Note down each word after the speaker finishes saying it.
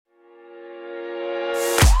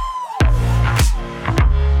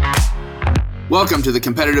Welcome to the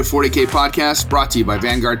Competitive 40K podcast brought to you by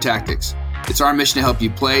Vanguard Tactics. It's our mission to help you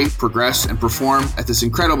play, progress, and perform at this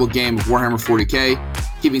incredible game of Warhammer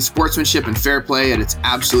 40K, keeping sportsmanship and fair play at its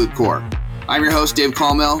absolute core. I'm your host, Dave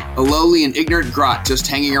Colmel, a lowly and ignorant grot just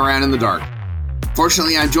hanging around in the dark.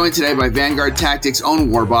 Fortunately, I'm joined today by Vanguard Tactics' own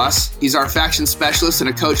war boss. He's our faction specialist and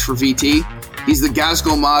a coach for VT. He's the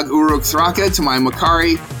Gazgul Mag Uruk Thraka to my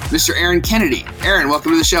Makari, Mr. Aaron Kennedy. Aaron,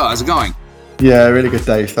 welcome to the show. How's it going? Yeah, really good,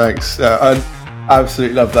 Dave. Thanks. I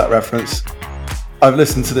absolutely love that reference. I've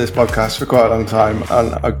listened to this podcast for quite a long time,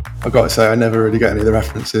 and I've got to say, I never really get any of the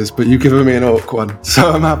references, but you've given me an Ork one,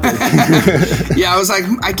 so I'm happy. Yeah, I was like,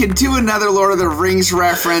 I could do another Lord of the Rings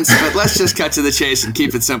reference, but let's just cut to the chase and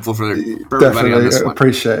keep it simple for everybody on this one.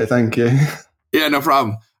 Appreciate it. Thank you. Yeah, no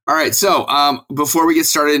problem. All right, so before we get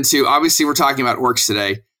started into, obviously we're talking about Orks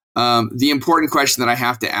today. The important question that I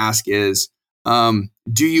have to ask is,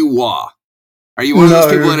 do you wah? Are you one of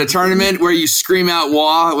those people in a tournament where you scream out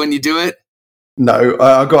wah when you do it? No,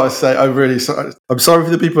 I've got to say, I'm sorry for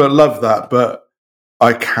the people that love that, but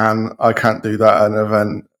I can't do that at an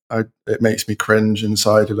event. It makes me cringe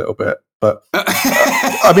inside a little bit. But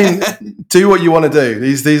I mean, do what you want to do.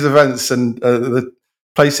 These events and the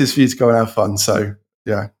places for you to go and have fun. So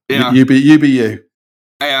yeah. You be you.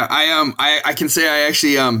 I can say I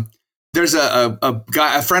actually there's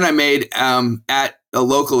a friend I made at a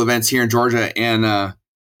local events here in Georgia, and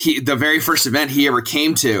the very first event he ever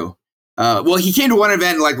came to. He came to one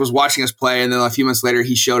event and was watching us play, and then a few months later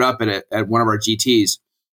he showed up at one of our GTs,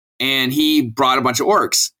 and he brought a bunch of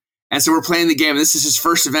orcs, and so we're playing the game. And this is his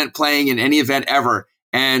first event playing in any event ever,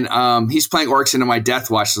 and he's playing orcs into my Death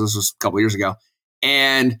Watch. So this was a couple years ago,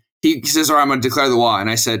 and he says, "All right, I'm going to declare the wall." And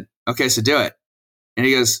I said, "Okay, so do it." And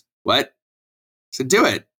he goes, "What?" I said, "Do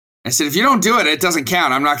it." I said, "If you don't do it, it doesn't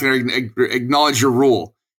count. I'm not going to acknowledge your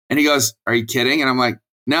rule." And he goes, "Are you kidding?" And I'm like,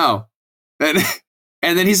 "No." And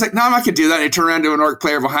then he's like, "No, I'm not going to do that." And I turned around to an orc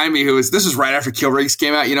player behind me this was right after Kill Rigs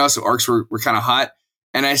came out, so orcs were kind of hot.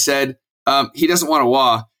 And I said, he doesn't want to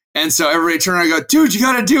wah. And so everybody turned around and go, "Dude, you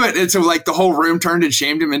got to do it." And so the whole room turned and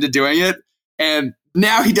shamed him into doing it. And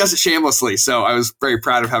now he does it shamelessly. So I was very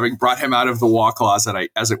proud of having brought him out of the wah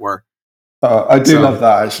closet, as it were. I do love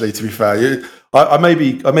that, actually, to be fair. I may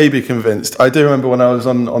be convinced. I do remember when I was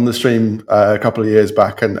on the stream a couple of years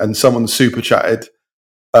back and someone super chatted,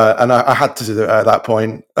 and I had to do it at that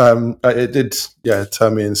point. It did,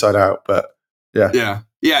 turn me inside out, but yeah.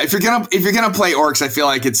 If you're gonna play orcs, I feel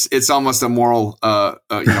like it's almost a moral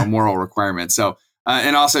moral requirement. So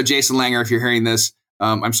and also Jason Langer, if you're hearing this,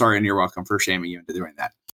 I'm sorry and you're welcome for shaming you into doing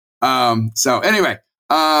that. So anyway.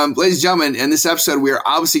 Ladies and gentlemen, in this episode, we are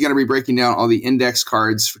obviously going to be breaking down all the index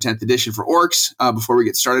cards for 10th edition for Orks. Before we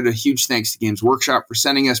get started, a huge thanks to Games Workshop for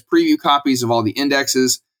sending us preview copies of all the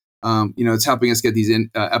indexes. It's helping us get these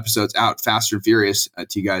episodes out faster and furious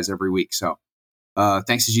to you guys every week. So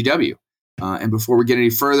thanks to GW. And before we get any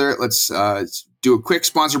further, let's do a quick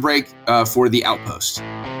sponsor break for The Outpost.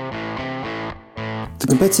 The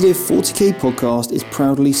Competitive 40K podcast is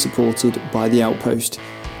proudly supported by The Outpost,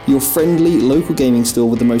 your friendly local gaming store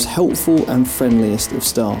with the most helpful and friendliest of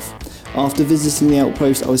staff. After visiting the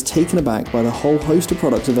Outpost, I was taken aback by the whole host of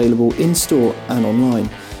products available in-store and online.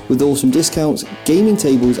 With awesome discounts, gaming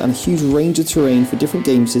tables, and a huge range of terrain for different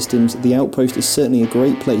game systems, the Outpost is certainly a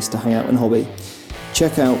great place to hang out and hobby.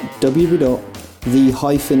 Check out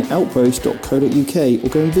www.the-outpost.co.uk or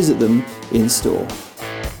go and visit them in-store.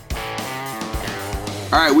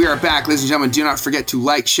 All right, we are back, ladies and gentlemen. Do not forget to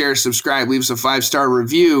like, share, subscribe, leave us a 5-star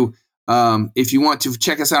review. If you want to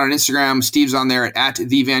check us out on Instagram, Steve's on there at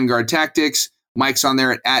the Vanguard Tactics. Mike's on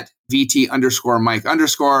there at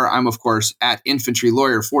VT_Mike_. I'm, of course, at Infantry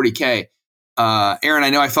Lawyer 40K. Aaron, I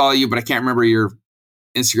know I follow you, but I can't remember your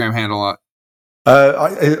Instagram handle.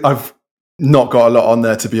 I've not got a lot on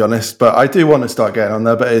there, to be honest, but I do want to start getting on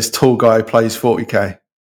there, but it's Tall Guy Plays 40K.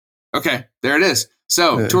 Okay, there it is.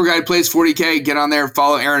 So, Tour Guide Plays 40K, get on there,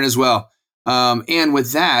 follow Aaron as well. And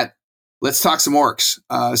with that, let's talk some orcs.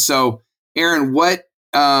 So, Aaron, what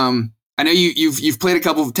I know you've played a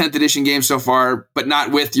couple of 10th edition games so far, but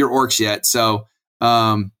not with your orcs yet. So,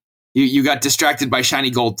 you got distracted by shiny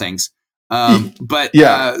gold things. So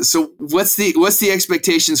what's the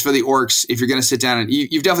expectations for the orcs if you're going to sit down and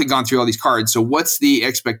you've definitely gone through all these cards. So, what's the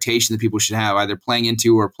expectation that people should have either playing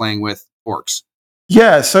into or playing with orcs?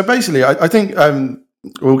 Yeah, so basically, I think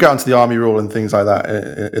we'll get onto the army rule and things like that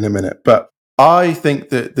in a minute. But I think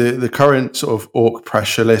that the current sort of orc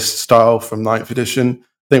pressure list style from 9th edition, I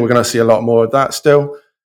think we're going to see a lot more of that still.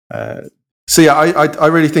 I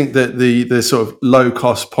really think that the sort of low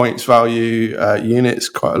cost points value units,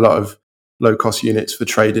 quite a lot of low cost units for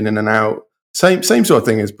trading in and out, Same sort of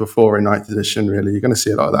thing as before in 9th edition, really. You're going to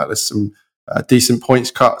see a lot of that. There's some decent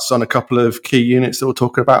points cuts on a couple of key units that we'll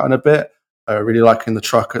talk about in a bit. Really liking the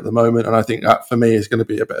truck at the moment, and I think that, for me, is going to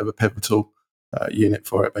be a bit of a pivotal unit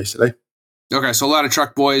for it, basically. Okay, so a lot of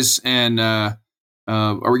truck boys, and are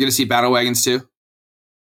we going to see battle wagons too?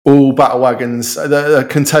 All battle wagons, they're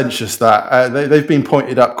contentious that. They've been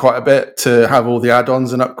pointed up quite a bit to have all the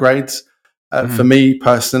add-ons and upgrades. For me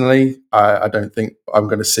personally, I don't think I'm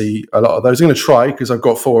going to see a lot of those. I'm going to try because I've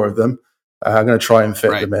got 4 of them. I'm going to try and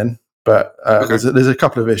fit them in, but there's a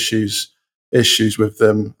couple of issues with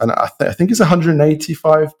them, and I think it's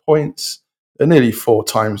 185 points, nearly 4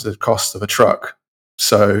 times the cost of a truck.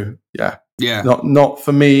 So yeah, not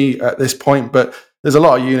for me at this point. But there's a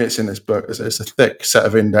lot of units in this book. It's a thick set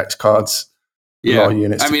of index cards. A lot of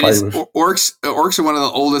units to play with. Orks are one of the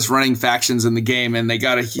oldest running factions in the game, and they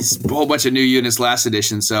got a whole bunch of new units last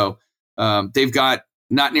edition. So they've got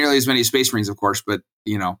not nearly as many Space Marines, of course, but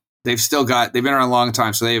they've been around a long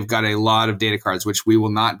time, so they've got a lot of data cards, which we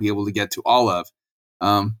will not be able to get to all of.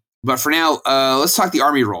 But for now, let's talk the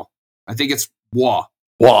army roll. I think it's WA.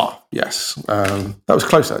 WA, yes. That was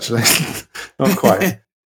close, actually. Not quite.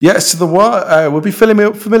 Yes, the WA, we'll be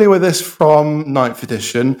familiar with this from 9th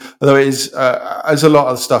edition, although it is, as a lot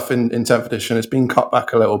of stuff in 10th edition, it's been cut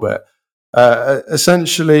back a little bit.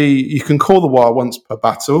 Essentially, you can call the WA once per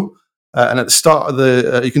battle, and at the start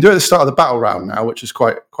of you can do it at the start of the battle round now, which is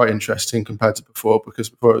quite interesting compared to before, because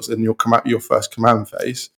before it was in your first command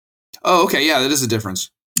phase. Oh, okay, yeah, that is a difference.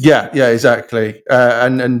 Yeah, exactly.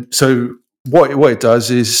 And so what it does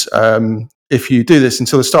is, if you do this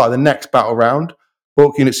until the start of the next battle round,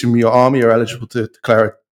 Orc units from your army are eligible to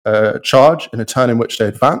declare a charge in a turn in which they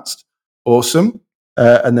advanced. Awesome.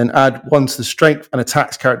 And then add 1 to the strength and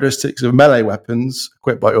attacks characteristics of melee weapons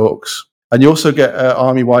equipped by Orcs. And you also get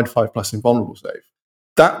army-wide 5+ invulnerable save.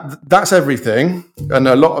 That's everything. And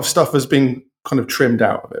a lot of stuff has been kind of trimmed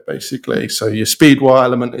out of it, basically. So your speed war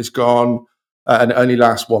element is gone, and it only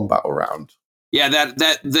lasts 1 battle round. Yeah,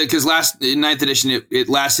 because in 9th edition, it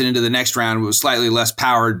lasted into the next round. It was slightly less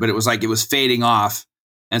powered, but it was like it was fading off.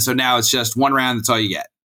 And so now it's just 1 round. That's all you get.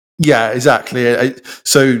 Yeah, exactly.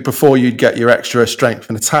 So before you'd get your extra strength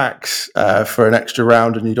and attacks for an extra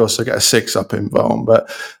round, and you'd also get a 6+ in Vuln. But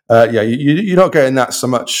you're not getting that so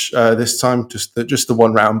much this time, just the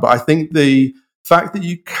 1 round. But I think the fact that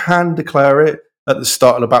you can declare it at the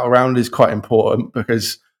start of the battle round is quite important,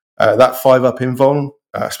 because that 5+ in Vuln,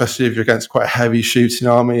 especially if you're against quite a heavy shooting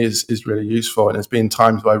army, is really useful. And there's been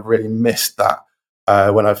times where I've really missed that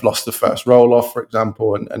when I've lost the first roll off, for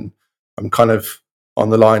example, and I'm kind of on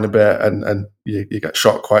the line a bit, and you get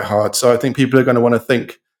shot quite hard. So I think people are going to want to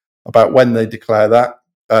think about when they declare that,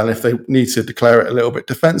 and if they need to declare it a little bit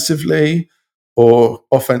defensively or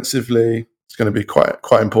offensively, it's going to be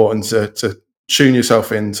quite important to tune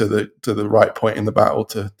yourself into the right point in the battle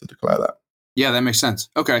to declare that. Yeah, that makes sense.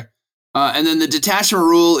 Okay. And then the detachment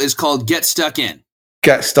rule is called Get Stuck In.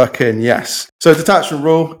 Get Stuck In, yes. So detachment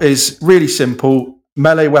rule is really simple.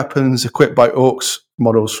 Melee weapons equipped by Orcs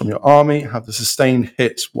models from your army have the sustained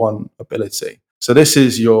hits 1 ability. So this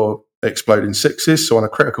is your exploding 6s. So on a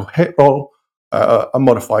critical hit roll, a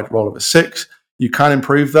modified roll of a 6, you can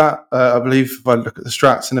improve that. I believe if I look at the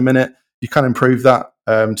strats in a minute, you can improve that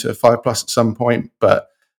to a 5+ at some point. But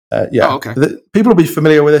people will be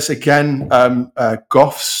familiar with this again.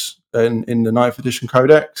 Goths in the 9th edition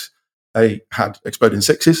codex, they had exploding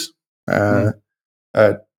 6s.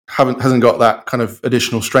 Hasn't got that kind of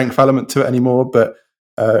additional strength element to it anymore, but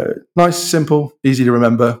nice, simple, easy to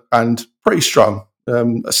remember, and pretty strong.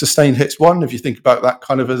 A sustained hits 1, if you think about that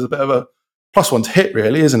kind of as a bit of a +1 to hit,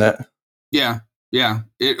 really, isn't it? Yeah.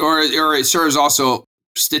 It serves also,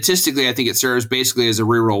 statistically, I think it serves basically as a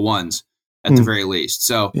reroll 1s at the very least.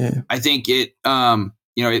 So I think it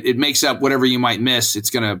it makes up whatever you might miss. It's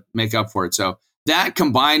going to make up for it. So that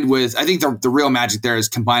combined with, I think the real magic there is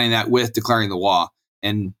combining that with declaring the WA.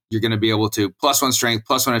 And you're going to be able to +1 strength,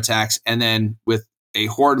 +1 attacks, and then with a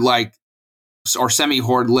horde-like or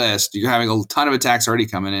semi-horde list, you're having a ton of attacks already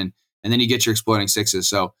coming in, and then you get your exploding 6s.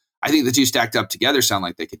 So I think the two stacked up together sound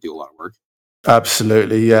like they could do a lot of work.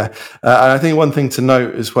 Absolutely, yeah. And I think one thing to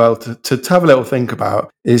note as well, to have a little think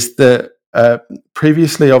about, is that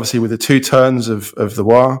previously, obviously, with the 2 turns of the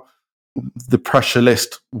WA, the pressure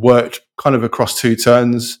list worked kind of across 2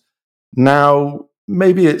 turns. Now,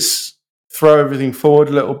 maybe it's throw everything forward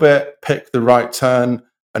a little bit, pick the right turn,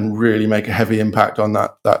 and really make a heavy impact on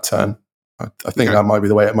that turn. I think that might be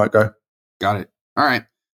the way it might go. Got it. All right.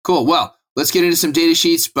 Cool. Well, let's get into some data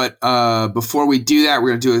sheets, but before we do that,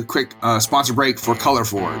 we're going to do a quick sponsor break for Color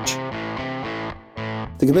Forge.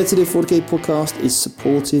 The Competitive 40k podcast is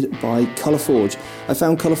supported by Colourforge. I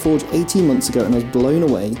found Colourforge 18 months ago and I was blown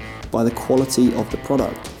away by the quality of the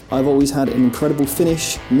product. I've always had an incredible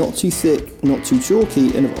finish, not too thick, not too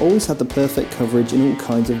chalky, and have always had the perfect coverage in all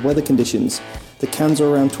kinds of weather conditions. The cans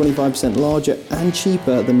are around 25% larger and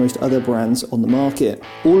cheaper than most other brands on the market.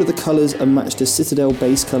 All of the colours are matched to Citadel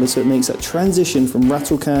base colours, so it makes that transition from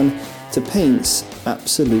rattle can to paints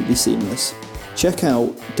absolutely seamless. Check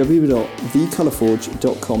out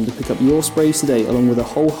www.thecolourforge.com to pick up your sprays today, along with a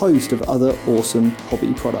whole host of other awesome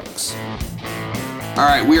hobby products. All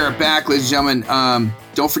right, we are back, ladies and gentlemen.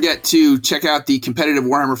 Don't forget to check out the Competitive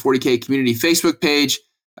Warhammer 40k community Facebook page.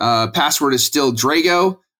 Password is still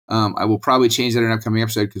Drago. I will probably change that in an upcoming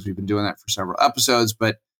episode because we've been doing that for several episodes.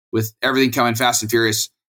 But with everything coming fast and furious,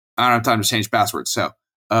 I don't have time to change passwords. So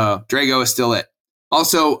Drago is still it.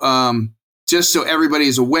 Also, just so everybody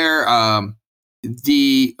is aware,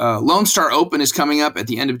 the Lone Star Open is coming up at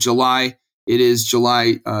the end of July. It is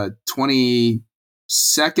July 22nd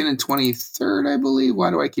and 23rd, I believe. Why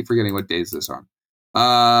do I keep forgetting what days this on?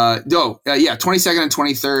 22nd and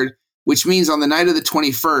 23rd, which means on the night of the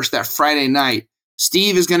 21st, that Friday night,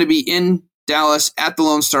 Steve is going to be in Dallas at the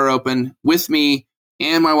Lone Star Open with me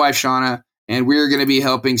and my wife, Shauna, and we're going to be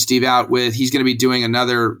helping Steve out he's going to be doing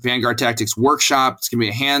another Vanguard Tactics workshop. It's going to be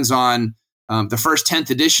a hands-on, the first 10th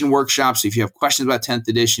edition workshop. So if you have questions about 10th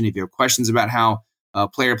edition, if you have questions about how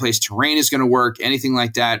player place terrain is going to work, anything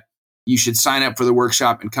like that, you should sign up for the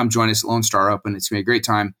workshop and come join us at Lone Star Open. It's going to be a great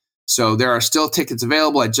time. So there are still tickets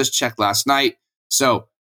available. I just checked last night. So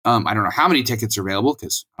I don't know how many tickets are available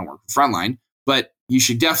because I don't work for Frontline, but you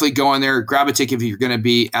should definitely go in there, grab a ticket if you're going to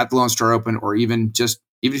be at the Lone Star Open, or even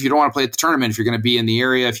if you don't want to play at the tournament, if you're going to be in the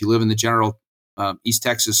area, if you live in the general East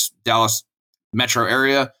Texas, Dallas metro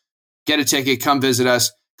area, get a ticket, come visit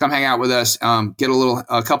us, come hang out with us, get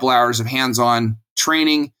a couple hours of hands-on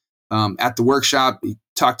training at the workshop.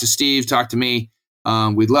 Talk to Steve, talk to me.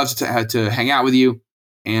 We'd love to hang out with you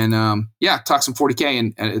and talk some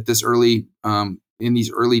 40K at this early in these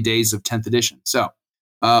early days of 10th edition. So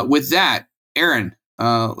with that, Aaron,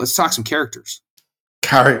 let's talk some characters.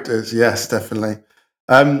 Characters, yes, definitely.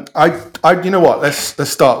 You know what? Let's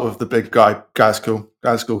start with the big guy, Gazgul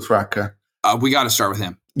Thraka. We got to start with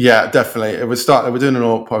him. Yeah, definitely. We're doing an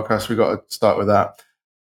Ork podcast. We got to start with that.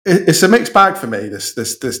 It's a mixed bag for me. This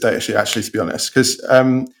data sheet, actually, to be honest, because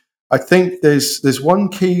I think there's one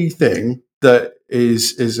key thing that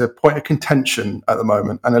is a point of contention at the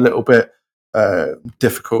moment and a little bit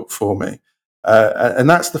difficult for me, and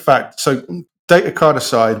that's the fact. So, data card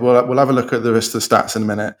aside, we'll have a look at the rest of the stats in a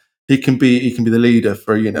minute. He can be the leader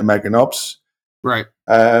for a unit of Mega Knobs. Right.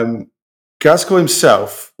 Gazgul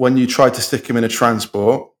himself, when you try to stick him in a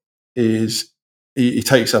transport, he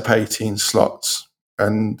takes up 18 slots.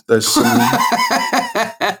 And there's some...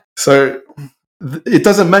 So it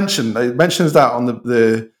doesn't mention... It mentions that on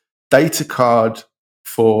the data card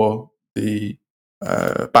for the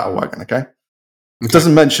battle wagon, okay? It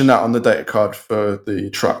doesn't mention that on the data card for the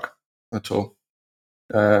truck at all.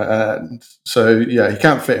 And so, yeah, he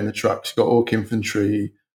can't fit in the truck. He's got Ork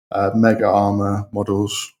infantry, mega armor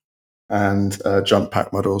models, and jump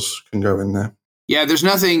pack models can go in there. Yeah, there's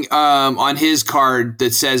nothing on his card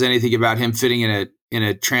that says anything about him fitting in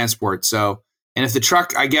a transport. So, and if the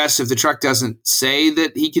truck doesn't say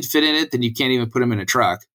that he could fit in it, then you can't even put him in a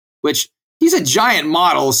truck. Which he's a giant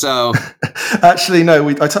model. So, actually, no,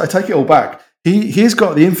 I take it all back. He's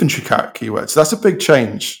got the infantry keyword. So that's a big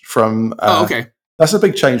change from. Okay. That's a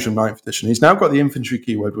big change from 9th edition. He's now got the infantry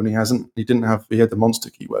keyword when he had the monster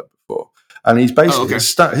keyword before. And he's basically,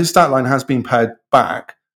 his stat line has been pared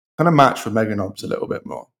back, kind of matched with Mega Knobs a little bit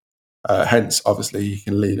more. Hence, obviously, he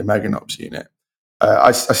can lead a Mega Knobs unit.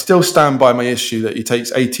 I still stand by my issue that he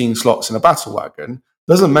takes 18 slots in a battle wagon.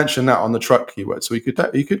 Doesn't mention that on the truck keyword. So he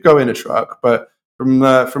could go in a truck, but from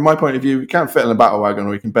my point of view, he can't fit in a battle wagon,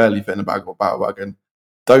 or he can barely fit in a battle wagon.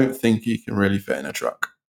 Don't think he can really fit in a truck.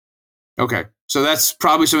 Okay. So that's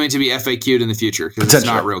probably something to be FAQ'd in the future because it's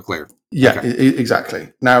not real clear. Yeah, okay.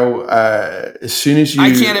 Exactly. Now, as soon as you...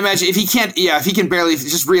 I can't imagine if he can barely,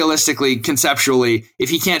 just realistically, conceptually, if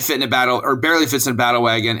he can't fit in a battle or barely fits in a battle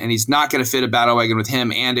wagon and he's not going to fit a battle wagon with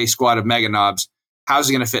him and a squad of Mega Knobs, how's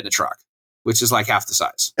he going to fit in a truck, which is like half the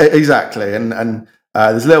size? Exactly. And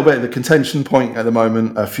there's a little bit of the contention point at the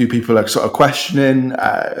moment. A few people are sort of questioning,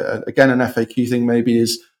 again, an FAQ thing maybe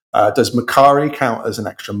is, does Makari count as an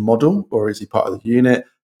extra model or is he part of the unit?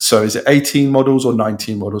 So is it 18 models or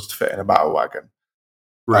 19 models to fit in a battle wagon?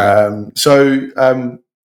 Right. I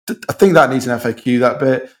think that needs an FAQ, that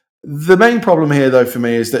bit. The main problem here, though, for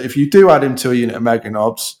me is that if you do add him to a unit of Mega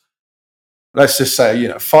Knobs, let's just say,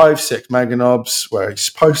 5-6 meganobs where he's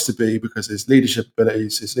supposed to be, because his leadership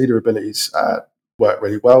abilities, his leader abilities work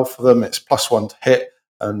really well for them. It's +1 to hit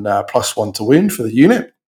and +1 to wound for the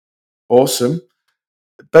unit. Awesome.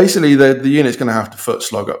 Basically, the unit's going to have to foot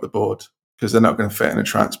slog up the board because they're not going to fit in a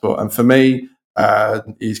transport. And for me,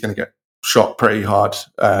 he's going to get shot pretty hard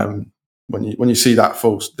when you see that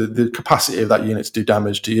force. The capacity of that unit to do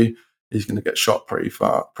damage to you, he's going to get shot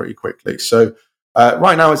pretty quickly. So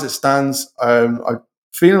right now, as it stands, I'm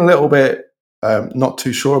feeling a little bit not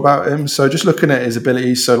too sure about him. So just looking at his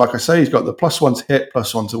abilities. So like I say, he's got the +1 to hit,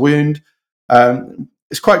 +1 to wound.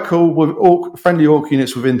 It's quite cool with friendly Orc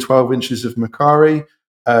units within 12 inches of Makari.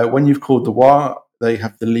 When you've called the War, they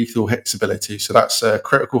have the lethal hits ability. So that's a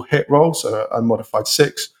critical hit roll. So a modified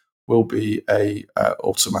 6 will be a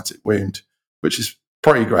automatic wound, which is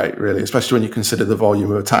pretty great, really, especially when you consider the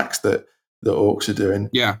volume of attacks that the Orcs are doing.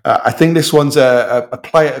 Yeah. I think this one's a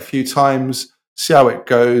play it a few times, see how it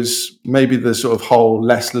goes. Maybe the sort of whole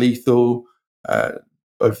less lethal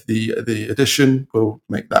of the addition will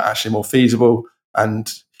make that actually more feasible.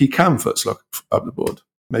 And he can foot slog up the board.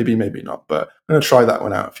 Maybe not. But I'm going to try that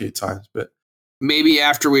one out a few times. But maybe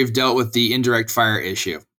after we've dealt with the indirect fire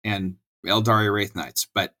issue and Eldari Wraith Knights.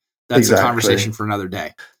 But that's a conversation for another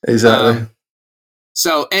day. Exactly.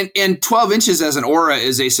 So, and 12 inches as an aura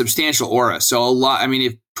is a substantial aura. So a lot, I mean,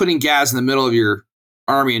 if putting Gaz in the middle of your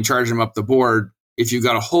army and charging him up the board, if you've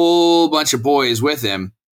got a whole bunch of boys with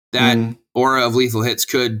him, that aura of lethal hits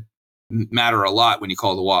could matter a lot when you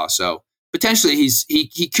call the Wa. So potentially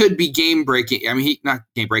he could be game breaking. I mean, not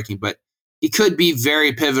game breaking, but he could be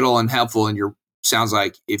very pivotal and helpful in your, sounds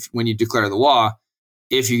like, if when you declare the Wa,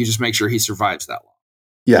 if you can just make sure he survives that long.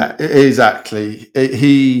 Yeah, exactly.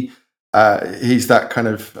 He's that kind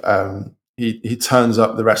of he turns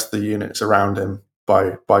up the rest of the units around him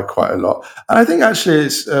by quite a lot, and I think actually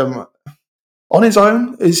it's on his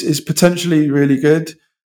own is potentially really good.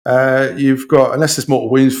 You've got, unless there's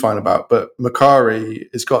mortal wounds flying about, but Makari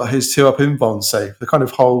has got his 2-up invuln save. The kind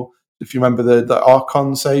of whole, if you remember the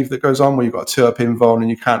Archon save that goes on where you've got a 2-up invuln and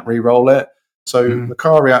you can't re-roll it. So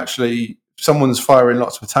Makari actually, if someone's firing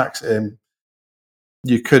lots of attacks at him,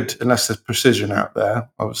 you could, unless there's precision out there,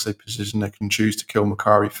 obviously precision, they can choose to kill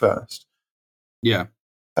Makari first. Yeah.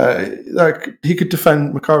 Like he could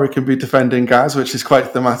defend, Makari can be defending Gaz, which is quite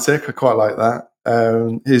thematic. I quite like that.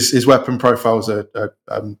 His weapon profiles are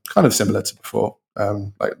kind of similar to before,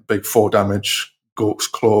 like big 4 damage, Gork's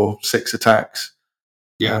Claw, 6 attacks.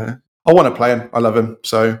 Yeah. I want to play him. I love him.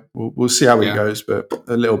 So we'll see how he goes, but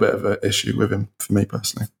a little bit of an issue with him for me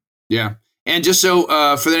personally. Yeah. And just so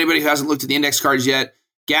for anybody who hasn't looked at the index cards yet,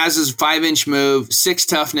 Gaz's 5-inch move, 6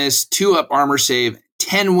 toughness, 2-up armor save,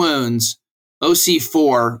 10 wounds, OC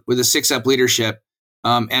 4 with a 6-up leadership.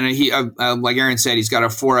 And he, like Aaron said, he's got a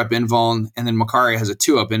 4-up invuln, and then Makari has a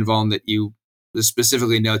 2-up invuln that you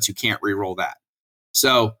specifically notes you can't re-roll that.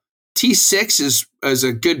 So T6 is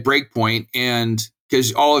a good break point, and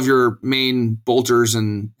because all of your main bolters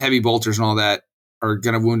and heavy bolters and all that are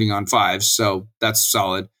going to wounding on 5s, so that's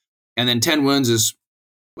solid. And then 10 wounds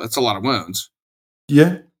that's a lot of wounds.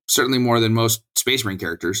 Yeah, certainly more than most Space Marine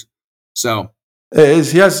characters. So it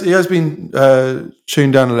is. He has been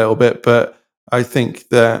tuned down a little bit, but I think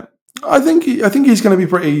he's going to be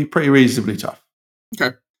pretty reasonably tough.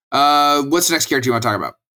 Okay. What's the next character you want to talk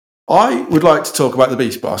about? I would like to talk about the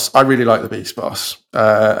Beast Boss. I really like the Beast Boss,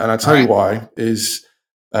 and I'll tell you why. Is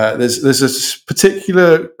there's a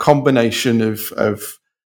particular combination of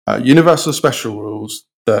universal special rules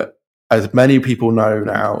that, as many people know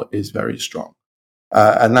now, is very strong,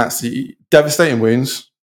 and that's the devastating wounds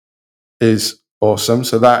is awesome.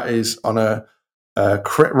 So that is on a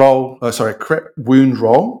crit wound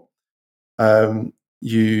roll.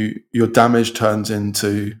 Your damage turns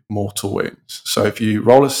into mortal wounds. So if you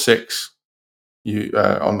roll a 6,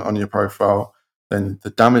 on your profile, then the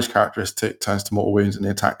damage characteristic turns to mortal wounds and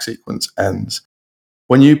the attack sequence ends.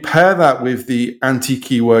 When you pair that with the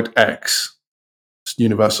anti-keyword X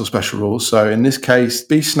universal special rules, so in this case,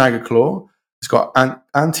 Beast Snagger Claw, it's got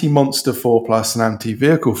anti-monster 4+ and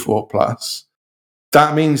anti-vehicle 4+.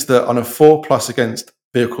 That means that on a 4+ against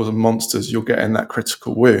vehicles and monsters, you're getting that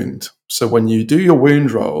critical wound. So when you do your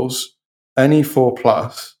wound rolls, any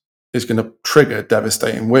 4+ is going to trigger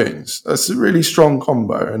devastating wounds. That's a really strong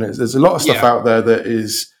combo, and there's a lot of stuff out there that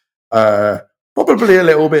is probably a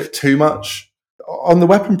little bit too much. On the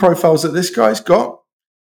weapon profiles that this guy's got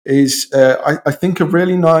is, I think, a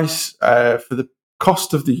really nice, for the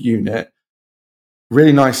cost of the unit,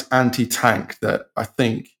 really nice anti-tank that I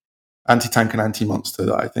think, anti-tank and anti-monster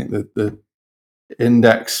that I think that the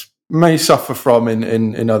index may suffer from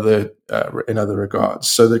in other regards.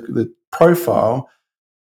 So the profile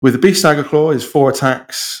with the Beast Snagger Claw is 4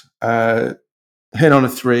 attacks, hit on a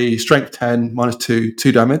 3, strength 10, -2,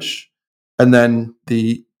 2 damage. And then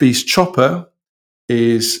the Beast Chopper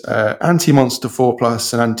is anti-monster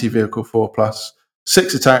 4+ and anti-vehicle 4+,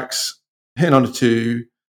 6 attacks, hit on a 2,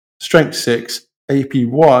 strength 6, AP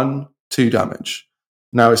 1, 2 damage.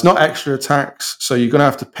 Now, it's not extra attacks, so you're going to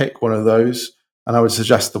have to pick one of those. And I would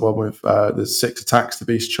suggest the one with the 6 attacks, the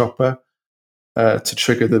Beast Chopper, to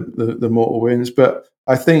trigger the mortal wounds. But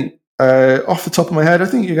I think, off the top of my head, I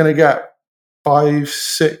think you're going to get 5,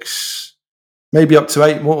 6, maybe up to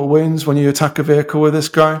 8 mortal wounds when you attack a vehicle with this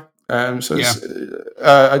guy. So it's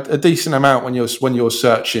a decent amount when you're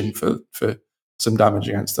searching for some damage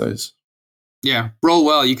against those. Yeah, roll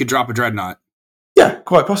well, you could drop a dreadnought. Yeah,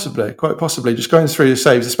 quite possibly. Just going through your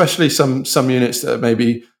saves, especially some units that are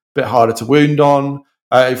maybe a bit harder to wound on.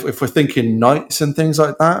 If we're thinking knights and things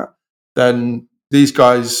like that, then these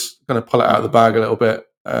guys are going to pull it out of the bag a little bit.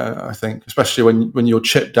 I think, especially when you're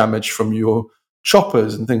chip damage from your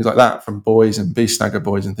choppers and things like that, from boys and Beast Snagger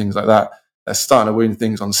boys and things like that, they're starting to wound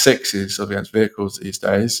things on 6s against vehicles these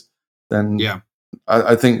days. Then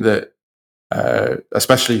I think that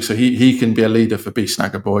especially so he can be a leader for Beast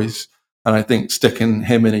Snagger boys. And I think sticking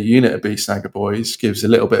him in a unit of Beast Snagger boys gives a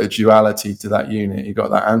little bit of duality to that unit. You've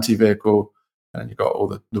got that anti-vehicle, and you've got all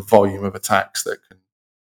the volume of attacks that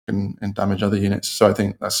can damage other units. So I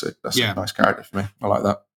think that's a nice character for me. I like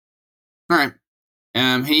that. All right.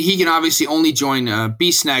 He can obviously only join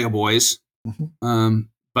Beast Snagger boys,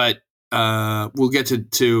 but we'll get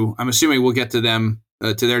to. I'm assuming we'll get to them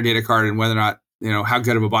to their data card and whether or not how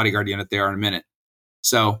good of a bodyguard unit they are in a minute.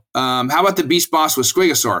 So how about the Beast Boss with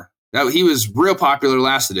Squigosaur? He was real popular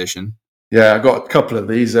last edition. Yeah, I got a couple of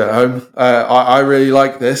these at home. I really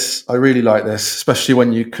like this. Especially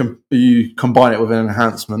when you combine it with an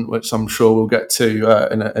enhancement, which I'm sure we'll get to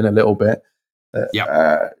in a little bit.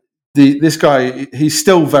 This guy, he's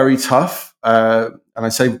still very tough, and I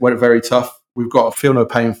say very tough. We've got a Feel No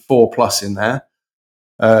Pain 4+ in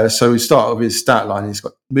there. So we start with his stat line. He's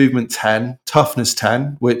got movement 10, toughness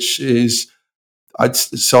 10, which is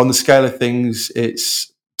so on the scale of things, it's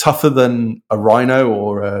tougher than a Rhino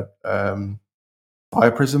or a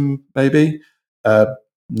Fire Prism, maybe.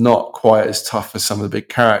 Not quite as tough as some of the big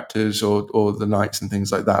characters or the Knights and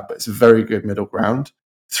things like that, but it's a very good middle ground.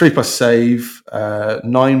 3+ save,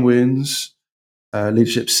 9 wounds,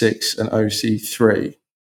 leadership 6, and OC 3.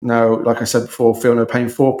 Now, like I said before, Feel No Pain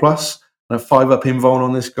 4+, and a 5+ invuln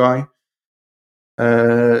on this guy.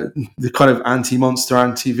 The kind of anti-monster,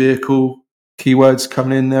 anti-vehicle keywords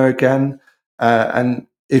coming in there again. And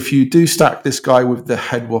if you do stack this guy with the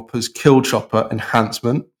Headwhopper's Kill Chopper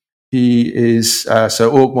enhancement, he is so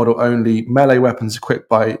Orc model only. Melee weapons equipped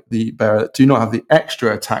by the bearer that do not have the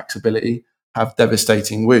extra attacks ability have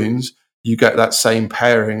devastating wounds. You get that same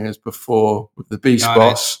pairing as before with the Beast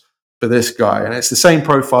Boss for this guy, and it's the same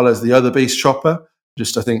profile as the other Beast Chopper.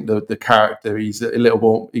 Just I think the character, he's a little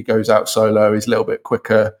more. He goes out solo. He's a little bit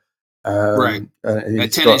quicker. Right, a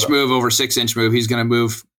 10-inch move over 6-inch move. He's going to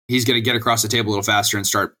move. He's going to get across the table a little faster and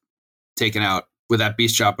start taking out with that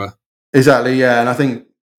Beast Chopper. Exactly, yeah. And I think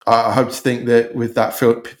I hope to think that with that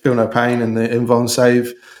Feel No Pain and the invuln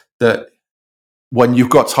save, that when you've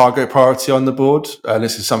got target priority on the board, and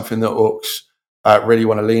this is something that Orks really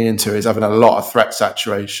want to lean into, is having a lot of threat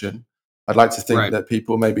saturation. I'd like to think that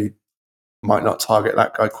people maybe might not target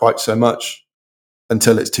that guy quite so much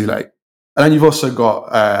until it's too late. And then you've also got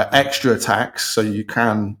extra attacks, so you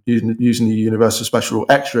can, using the Universal Special Rule,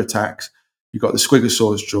 extra attacks. You've got the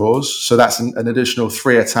Squigosaur's Jaws, so that's an additional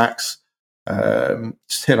 3 attacks.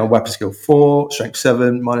 Hit on weapon skill 4, strength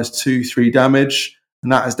 7, -2, 3 damage,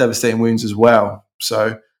 and that has devastating wounds as well.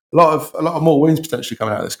 So a lot of more wounds potentially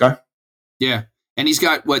coming out of this guy. Yeah, and he's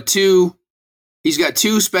got two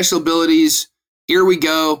special abilities. Here we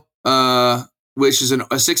go, which is a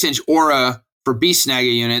 6-inch aura for Beast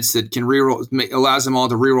Snagger units that can reroll, allows them all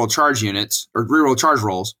to reroll charge units or reroll charge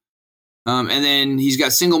rolls. And then he's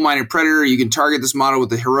got Single-Minded Predator. You can target this model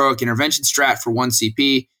with the Heroic Intervention strat for 1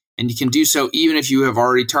 CP, and you can do so even if you have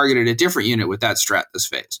already targeted a different unit with that strat this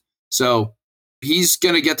phase. So he's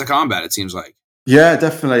going to get to combat, it seems like. Yeah,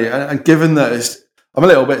 definitely. And given that I'm a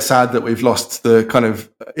little bit sad that we've lost the kind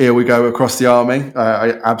of here we go across the army.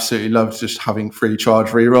 I absolutely loved just having free charge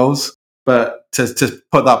rerolls. But to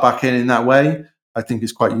put that back in that way, I think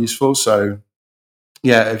is quite useful. So,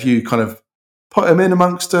 yeah, if you kind of put him in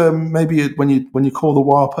amongst maybe when you call the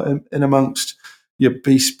war, put him in amongst your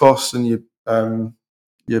Beast Boss and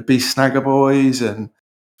your Beast Snagger boys and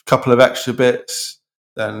a couple of extra bits.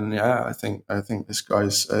 then yeah, I think this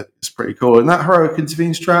guy's is pretty cool. And that heroic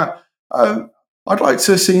intervene strat, I'd like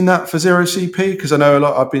to have seen that for 0 CP, because I know a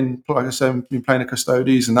lot. I've been, like I said, been playing a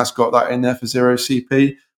Custodes, and that's got that in there for 0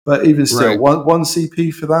 CP. But even still, one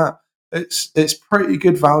CP for that, it's pretty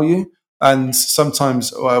good value. And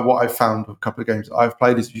sometimes what I've found with a couple of games that I've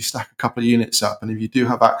played is if you stack a couple of units up, and if you do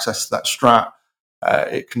have access to that strat,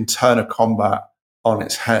 it can turn a combat on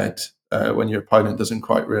its head when your opponent doesn't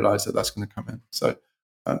quite realise that that's going to come in. So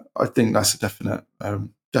I think that's a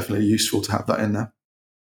definitely useful to have that in there.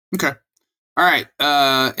 Okay. All right.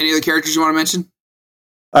 Any other characters you want to mention?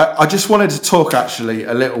 I just wanted to talk actually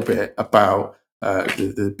a little bit about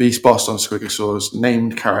the beast boss on Squigosaur's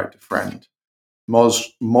named character friend,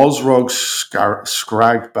 Mozrog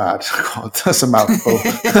Scragbad. God, that's a mouthful.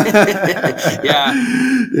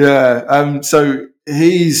 Yeah. So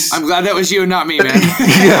I'm glad that was you and not me, man.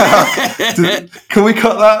 Yeah. Can we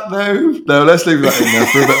cut that? No. Let's leave that in there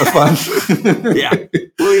for a bit of fun. Yeah,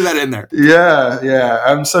 we'll leave that in there.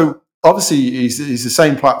 Yeah. So obviously he's the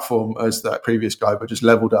same platform as that previous guy, but just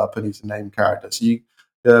leveled up, and he's a named character. So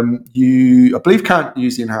you I believe can't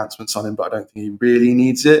use the enhancements on him, but I don't think he really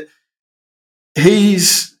needs it. He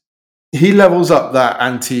levels up that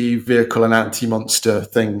anti-vehicle and anti-monster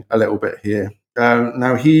thing a little bit here.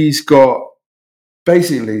 Now he's got,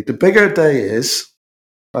 basically, the bigger day is,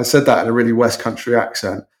 I said that in a really West Country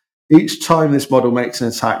accent, each time this model makes an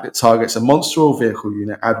attack that targets a monster or vehicle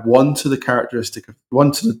unit, add 1 to the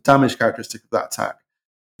damage characteristic of that attack.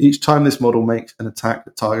 Each time this model makes an attack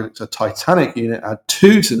that targets a Titanic unit, add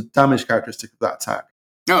 2 to the damage characteristic of that attack.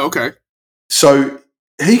 Oh, okay. So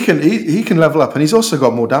he can level up, and he's also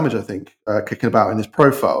got more damage, I think, kicking about in his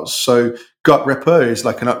profiles. So Gut Ripper is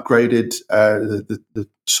like an upgraded the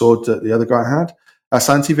sword that the other guy had. That's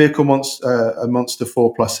anti-vehicle monster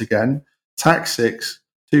 4+ again. Attack 6,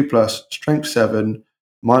 2+, strength 7,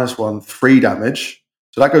 -1, 3 damage.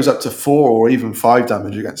 So that goes up to 4 or even 5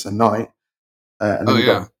 damage against a knight. And then you've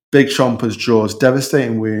got Big Chomper's Jaws,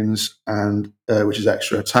 devastating wounds, and which is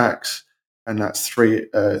extra attacks. And that's 3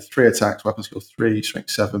 attacks, weapon skill 3, strength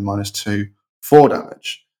 7, -2, 4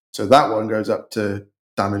 damage. So that one goes up to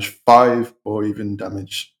damage 5 or even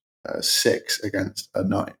damage 6 against a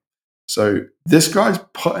knight. So this guy's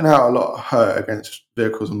putting out a lot of hurt against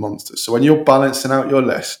vehicles and monsters. So when you're balancing out your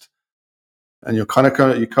list, and you're coming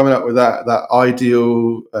up with that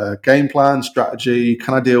ideal game plan strategy,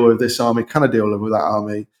 can I deal with this army? Can I deal with that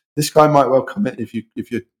army? This guy might well come in if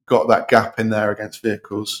you've got that gap in there against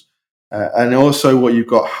vehicles. And also what you've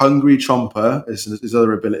got, Hungry Chomper is his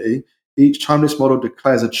other ability. Each time this model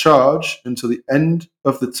declares a charge until the end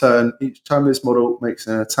of the turn, each time this model makes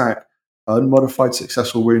an attack, unmodified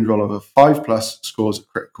successful wound roll of a 5+ scores a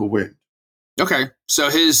critical wound. Okay,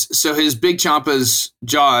 so his Big Chompa's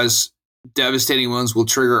Jaws devastating wounds will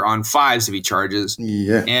trigger on 5s if he charges.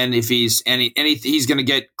 Yeah, and if he's he's going to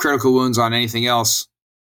get critical wounds on anything else.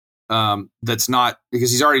 That's not,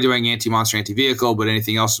 because he's already doing anti-monster, anti-vehicle, but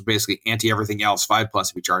anything else is basically anti-everything else, 5+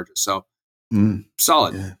 if he charges. So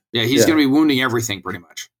solid. Yeah, he's going to be wounding everything pretty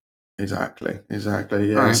much. Exactly.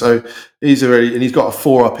 Yeah. Right. So he's got a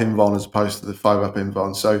 4+ invuln as opposed to the 5+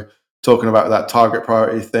 invuln. So talking about that target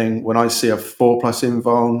priority thing, when I see a 4+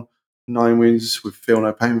 invuln, 9 wounds with feel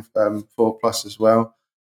no pain, 4+ as well,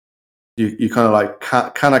 you kind of like,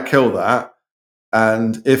 can I kill that?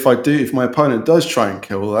 And if my opponent does try and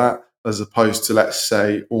kill that, as opposed to, let's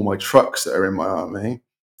say, all my trucks that are in my army,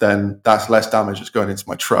 then that's less damage that's going into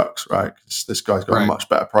my trucks, right? Because this guy's got a much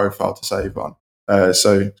better profile to save on.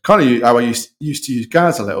 So kind of how I used to use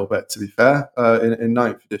Gaz a little bit, to be fair, in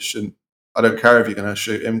 9th edition. I don't care if you're going to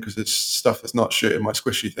shoot him, because it's stuff that's not shooting my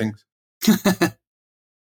squishy things.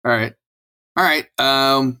 All right.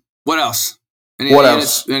 What else?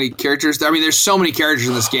 Any characters? I mean, there's so many characters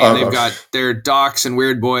in this game. They've got their docs and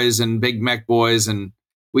weird boys and big mech boys, and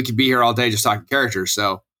we could be here all day just talking characters.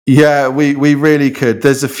 So yeah, we really could.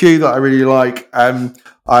 There's a few that I really like. I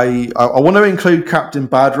want to include Captain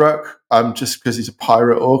Badrock, just because he's a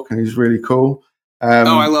pirate orc and he's really cool.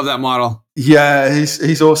 I love that model. Yeah,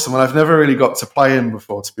 he's awesome, and I've never really got to play him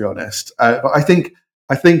before, to be honest. But I think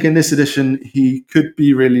in this edition he could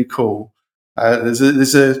be really cool.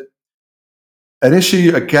 There's an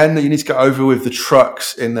issue again that you need to get over with the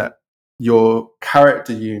trucks, in that your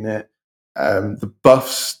character unit, the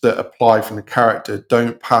buffs that apply from the character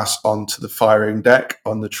don't pass on to the firing deck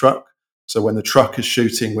on the truck. So when the truck is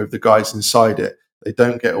shooting with the guys inside it, they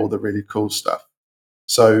don't get all the really cool stuff.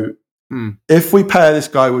 So if we pair this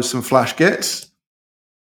guy with some flash gits,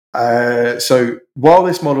 so while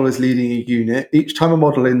this model is leading a unit, each time a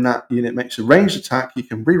model in that unit makes a ranged attack, you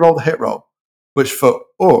can re-roll the hit roll, which for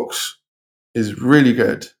orcs is really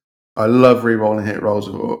good. I love re-rolling hit rolls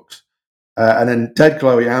with Orks. And then dead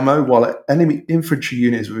glowy ammo, while an enemy infantry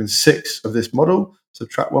unit is within 6 of this model,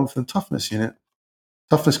 subtract 1 from the toughness unit.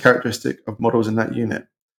 Toughness characteristic of models in that unit.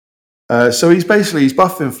 So he's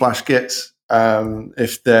buffing flash gits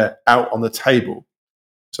if they're out on the table.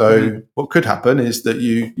 So what could happen is that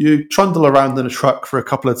you trundle around in a truck for a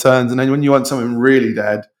couple of turns, and then when you want something really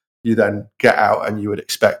dead, you then get out and you would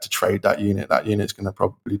expect to trade that unit. That unit's going to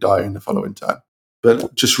probably die in the following turn.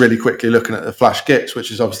 But just really quickly looking at the flash gits,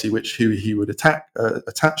 which is obviously who he would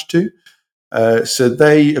attach to. So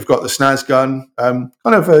they have got the snaz gun, kind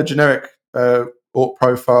of a generic orc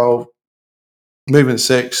profile, movement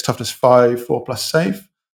 6, toughness 5, 4+ save.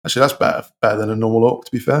 Actually, that's better than a normal orc,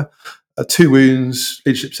 to be fair. 2 wounds,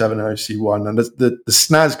 leadership 7, and OC 1. And the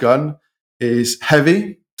snaz gun is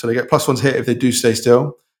heavy, so they get +1 hit if they do stay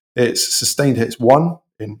still. It's sustained hits 1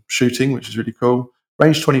 in shooting, which is really cool.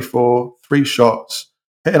 Range 24, 3 shots,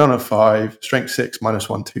 hitting on a 5, strength 6,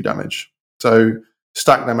 -1, 2 damage. So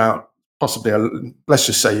stack them out. Possibly, let's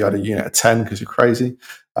just say you had a unit of 10 because you're crazy.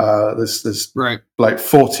 There's like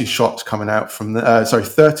 40 shots coming out from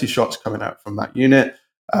 30 shots coming out from that unit.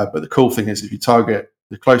 But the cool thing is, if you target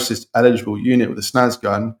the closest eligible unit with a snaz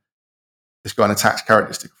gun, it's got an attack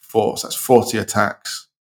characteristic of 4. So that's 40 attacks,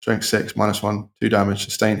 strength 6, -1, 2 damage,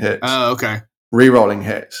 sustained hits. Oh, okay. Rerolling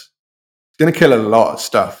hits. It's going to kill a lot of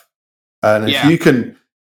stuff. And if you can,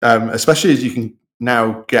 especially as you can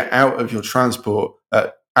now get out of your transport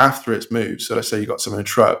after it's moved. So let's say you got some in a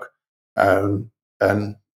truck, and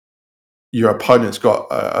your opponent's got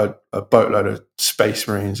a boatload of Space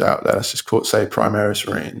Marines out there. Let's just say Primaris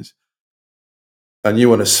Marines, and you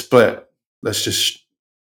want to split. Let's just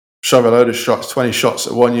shove a load of shots, 20 shots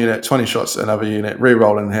at one unit, 20 shots at another unit,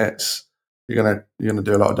 re-rolling hits. You're gonna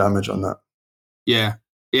do a lot of damage on that. Yeah,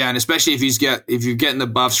 and especially if you're getting the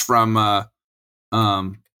buffs from the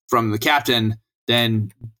captain,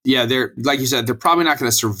 then they're, like you said, they're probably not going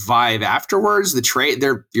to survive afterwards.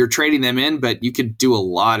 You're trading them in, but you could do a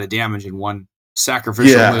lot of damage in one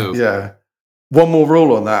sacrificial move. Yeah. One more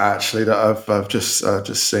rule on that actually that I've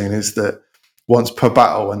just seen is that once per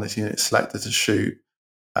battle, when this unit is selected to shoot,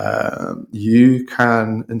 you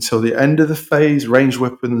can, until the end of the phase, ranged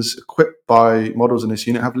weapons equipped by models in this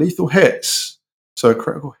unit have lethal hits. So a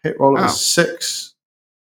critical hit roll of 6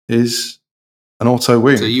 is an auto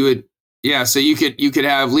wound. So you could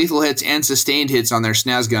have lethal hits and sustained hits on their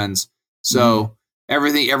snaz guns. So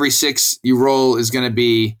every 6 you roll is going to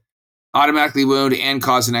be automatically wound and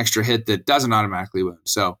cause an extra hit that doesn't automatically wound.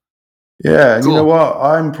 So and you know what?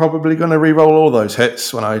 I'm probably going to re-roll all those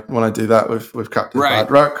hits when I do that with Captain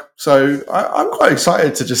Badrock. So I'm quite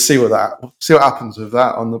excited to just see what happens with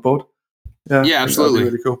that on the board. Yeah, absolutely,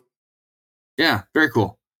 really cool. Yeah, very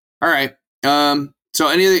cool. All right. So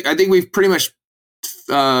I think we've pretty much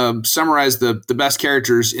summarized the best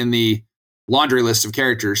characters in the laundry list of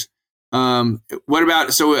characters. How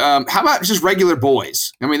about just regular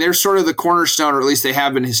boys? I mean, they're sort of the cornerstone, or at least they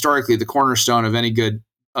have been historically the cornerstone of any good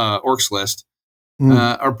Orks list.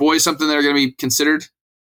 Are boys something that are going to be considered?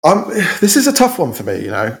 This is a tough one for me,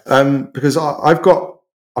 because I've got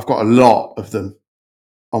a lot of them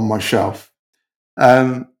on my shelf.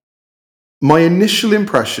 My initial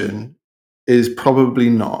impression is probably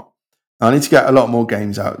not. I need to get a lot more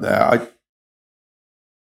games out there.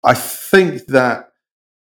 I think that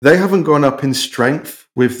they haven't gone up in strength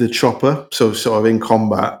with the chopper. So sort of in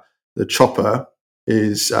combat, the chopper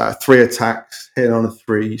is 3 attacks, hitting on a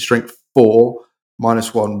 3, strength 4,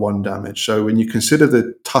 -1, 1 damage. So when you consider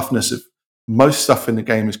the toughness of most stuff in the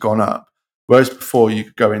game has gone up, whereas before you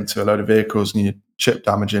could go into a load of vehicles and you chip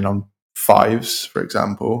damage in on 5s, for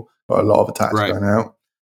example, got a lot of attacks going out.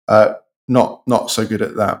 Not so good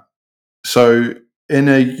at that. So in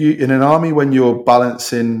an army, when you're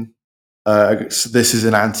balancing, this is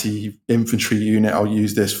an anti-infantry unit, I'll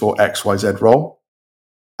use this for XYZ role,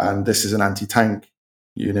 and this is an anti-tank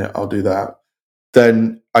unit, I'll do that.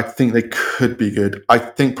 Then I think they could be good. I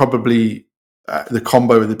think probably the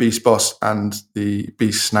combo with the Beast Boss and the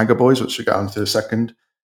Beast Snagger Boys, which we'll get onto in a second,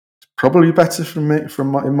 is probably better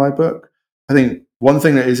in my book. I think one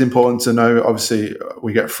thing that is important to know, obviously,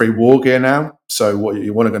 we get free war gear now. So what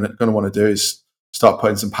you're going to want to do is start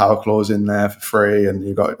putting some power claws in there for free, and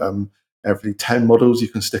you've got every 10 models you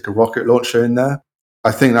can stick a rocket launcher in there.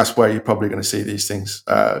 I think that's where you're probably going to see these things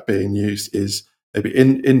being used, is maybe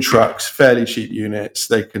in trucks, fairly cheap units.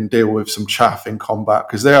 They can deal with some chaff in combat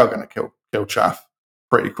because they are going to kill chaff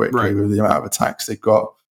pretty quickly with the amount of attacks they've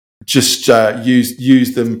got. Just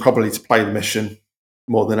use them probably to play the mission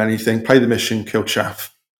more than anything. Play the mission, kill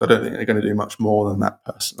chaff. I don't think they're going to do much more than that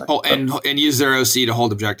personally. Oh, and use their OC to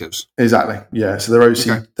hold objectives. Exactly. Yeah. So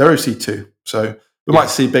they're OC 2. So we might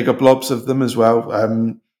see bigger blobs of them as well.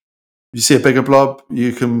 If you see a bigger blob,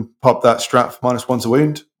 you can pop that strat for -1 to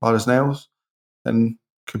wound, hard as nails, and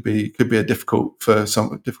could be a difficult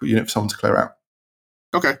unit for someone to clear out.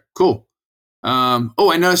 Okay, cool.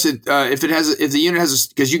 I noticed that if the unit has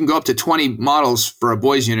because you can go up to 20 models for a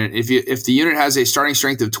boys unit. If the unit has a starting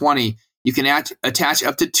strength of 20, you can attach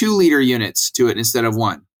up to 2 leader units to it instead of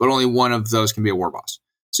 1, but only one of those can be a war boss.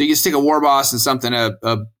 So you can stick a war boss and something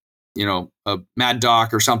a mad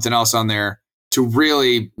doc or something else on there to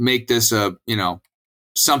really make this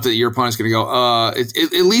something that your opponent's going to go.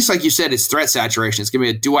 At least like you said, it's threat saturation. It's going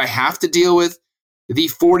to be do I have to deal with the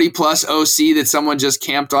 40 plus OC that someone just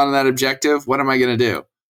camped on that objective? What am I going to do?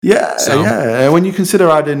 Yeah, yeah. When you consider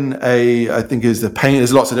adding I think is the pain.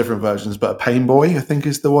 There's lots of different versions, but a pain boy, I think,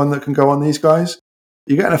 is the one that can go on these guys.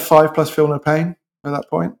 You're getting a 5+ feel no pain at that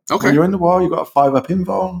point. Okay. When you're in the war, you've got a 5 up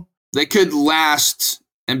invuln. They could last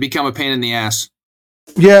and become a pain in the ass.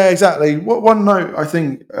 Yeah, exactly. One note, I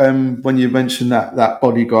think, when you mentioned that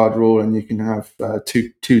bodyguard rule, and you can have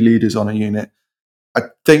two leaders on a unit, I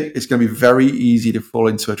think it's going to be very easy to fall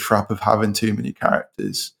into a trap of having too many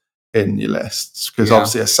characters in your lists, because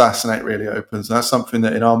obviously assassinate really opens, and that's something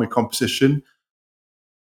that in army composition,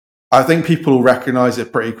 I think people will recognize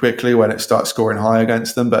it pretty quickly when it starts scoring high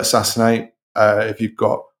against them. But assassinate, if you've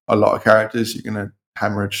got a lot of characters, you're going to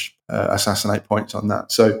hemorrhage assassinate points on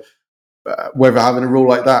that. So whether having a rule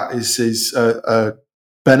like that is a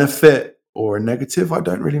benefit or a negative, I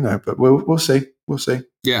don't really know, but we'll see. We'll see.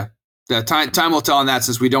 Yeah. Time will tell on that,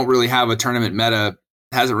 since we don't really have a tournament meta.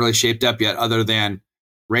 It hasn't really shaped up yet, other than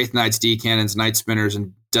Wraith Knights, D Cannons, Night Spinners,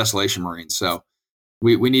 and Desolation Marines. So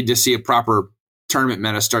we need to see a proper tournament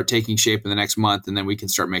meta start taking shape in the next month, and then we can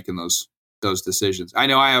start making those decisions. I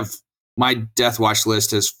know I have my Death Watch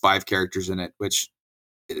list has 5 characters in it, which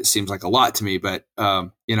it seems like a lot to me, but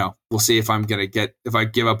we'll see if I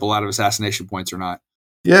give up a lot of assassination points or not.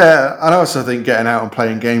 Yeah, and I also think getting out and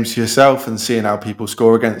playing games for yourself and seeing how people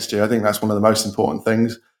score against you, I think that's one of the most important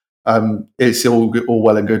things. It's all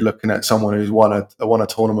well and good looking at someone who's won a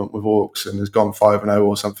tournament with Orks and has gone 5-0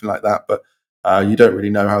 or something like that, but you don't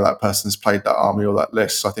really know how that person's played that army or that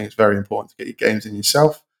list. So I think it's very important to get your games in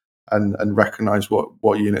yourself and recognise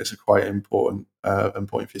what units are quite important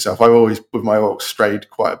for yourself. I've always, with my Orks,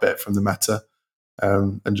 strayed quite a bit from the meta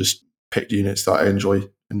and just picked units that I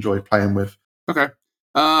enjoy playing with. Okay.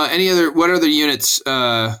 What other units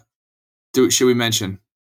should we mention?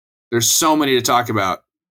 There's so many to talk about.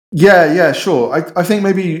 Yeah, sure. I think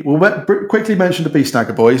maybe we'll quickly mention the Beast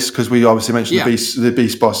Snagger boys, because we obviously mentioned the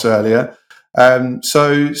Beast boss earlier.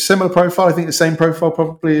 So similar profile. I think the same profile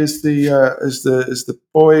probably as the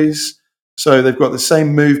boys. So they've got the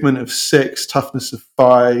same movement of 6, toughness of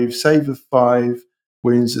 5, save of 5,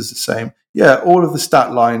 wounds is the same. Yeah, all of the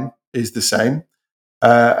stat line is the same.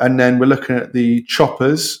 And then we're looking at the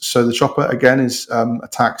choppers. So the chopper again is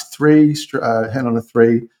attacks 3, hitting on a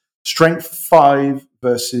 3, strength 5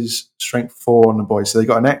 versus strength 4 on the boys. So they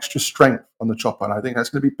got an extra strength on the chopper, and I think that's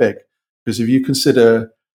going to be big, because if you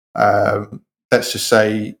consider, let's just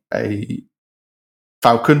say, a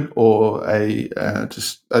falcon or a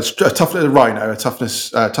tough little rhino, a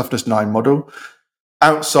toughness 9 model,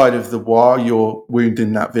 outside of the war, you're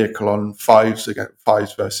wounding that vehicle on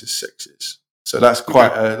 5s versus 6s. So that's quite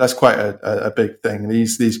a big thing.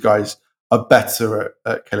 These guys are better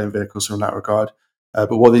at killing vehicles from that regard.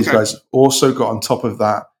 But what these guys have also got on top of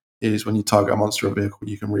that is when you target a monster or vehicle,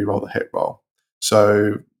 you can reroll the hit roll.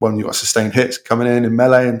 So when you've got sustained hits coming in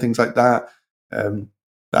melee and things like that,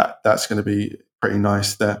 that's going to be pretty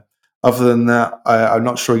nice there. Other than that, I'm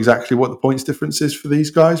not sure exactly what the points difference is for these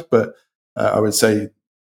guys, but I would say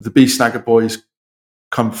the Beast Snagger boys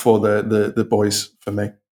come before the boys for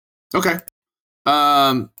me. Okay.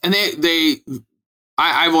 And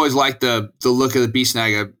I've always liked the look of the Beast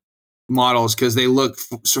Snagger models, because they look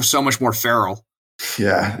so much more feral.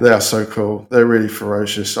 Yeah, they are so cool. They're really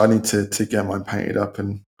ferocious. I need to get mine painted up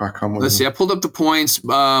and crack on with them. Let's see, I pulled up the points.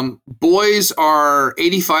 Boys are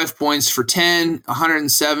 85 points for 10,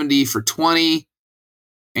 170 for 20,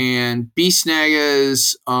 and Beast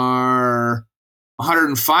Snaggers are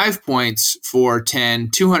 105 points for 10,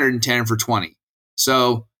 210 for 20.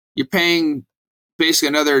 So you're paying basically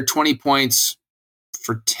another 20 points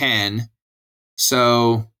for 10.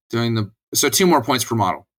 So 2 more points per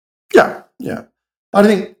model. Yeah. I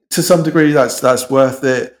think to some degree that's worth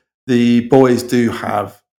it. The boys do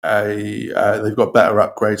have they've got better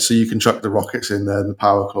upgrades, so you can chuck the rockets in there and the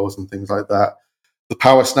power claws and things like that. The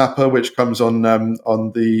power snapper, which comes on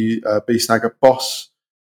the Beast Snagger boss,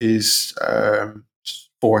 is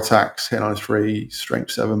 4 attacks, hitting on a 3,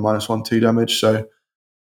 strength 7, -1/2 damage. So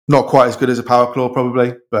not quite as good as a Power Claw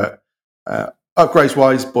probably, but upgrades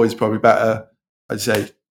wise, boys probably better. I'd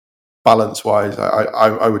say balance wise,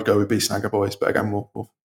 I would go with Beast Snagger boys, but again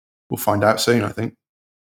we'll find out soon, I think.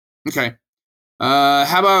 Okay.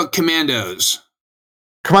 How about commandos?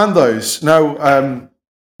 Commandos. No,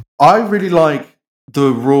 I really like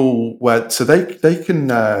the rule where so they can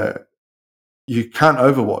you can't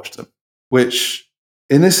Overwatch them, which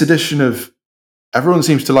in this edition of everyone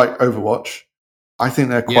seems to like Overwatch. I think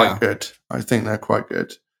they're quite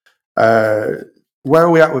good. Where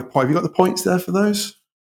are we at with points? Have you got the points there for those?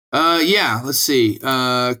 Yeah, let's see.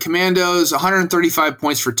 Commandos, 135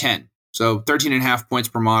 points for 10. So 13.5 points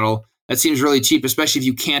per model. That seems really cheap, especially if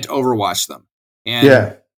you can't Overwatch them.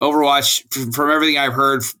 And Overwatch, from everything I've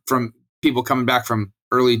heard from people coming back from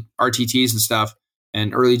early RTTs and stuff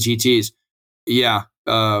and early GTs,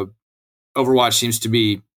 Overwatch seems to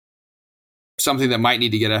be something that might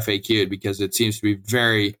need to get FAQ'd because it seems to be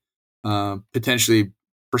very potentially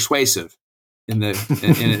persuasive in the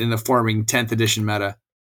in the forming 10th edition meta.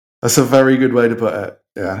 That's a very good way to put it.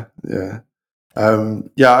 Yeah.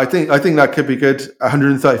 I think that could be good.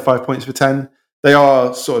 135 points for 10. They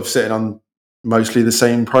are sort of sitting on mostly the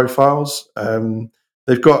same profiles.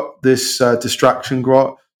 They've got this distraction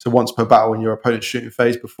grot. So once per battle in your opponent's shooting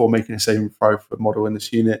phase, before making a saving throw for a model in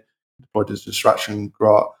this unit, deploy this distraction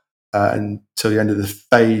grot until the end of the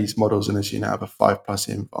phase. Models in this unit have a 5+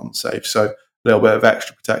 invuln save. So a little bit of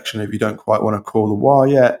extra protection if you don't quite want to call the war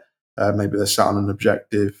yet. Maybe they're sat on an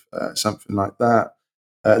objective, something like that.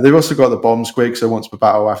 They've also got the bomb squig, so once per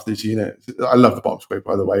battle after this unit. I love the bomb squig,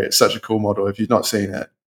 by the way. It's such a cool model. If you've not seen it,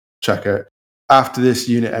 check it. After this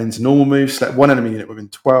unit ends a normal move, select one enemy unit within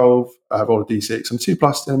 12, roll a d6, and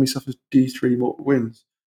 2+, the enemy suffers d3 mortal wounds.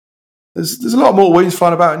 There's a lot more wounds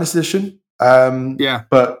flying about in this edition.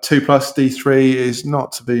 But 2+ d3 is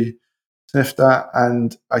not to be sniffed at,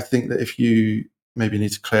 and I think that if you maybe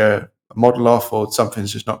need to clear a model off or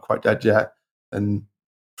something's just not quite dead yet, then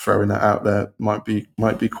throwing that out there might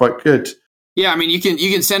be quite good. Yeah, I mean you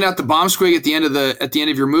can send out the bomb squig at the end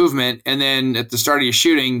of your movement, and then at the start of your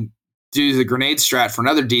shooting, do the grenade strat for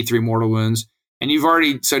another d3 mortal wounds, and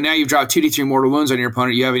now you've dropped 2d3 mortal wounds on your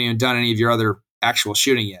opponent. You haven't even done any of your other actual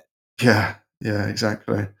shooting yet. Yeah,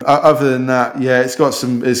 exactly. Other than that, it's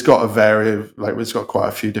got a variety of, like, it's got quite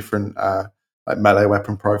a few different like melee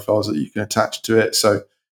weapon profiles that you can attach to it. So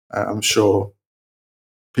I'm sure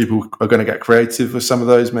people are going to get creative with some of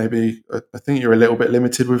those. Maybe I think you're a little bit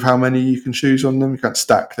limited with how many you can choose on them. You can't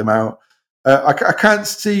stack them out. I can't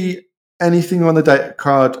see anything on the data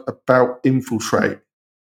card about infiltrate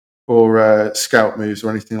or scout moves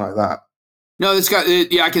or anything like that. No, it's got.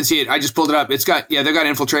 I can see it. I just pulled it up. It's got. They've got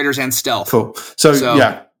infiltrators and stealth. Cool. So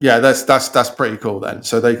that's pretty cool then.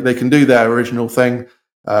 So they can do their original thing.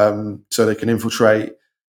 So they can infiltrate.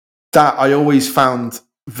 That I always found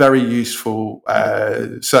very useful,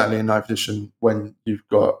 certainly in 9th edition, when you've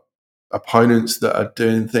got opponents that are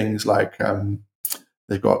doing things like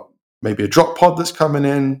they've got maybe a drop pod that's coming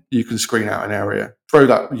in. You can screen out an area.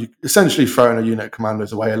 You essentially throwing a unit of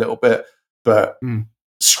commandos away a little bit, but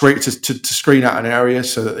to screen out an area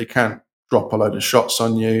so that they can't drop a load of shots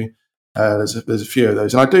on you. There's a few of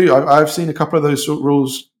those, and I've seen a couple of those sort of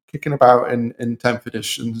rules kicking about in 10th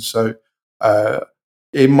edition. So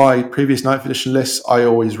in my previous 9th edition lists, I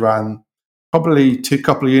always ran probably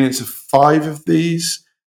couple of units of 5 of these.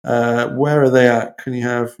 Where are they at? Can you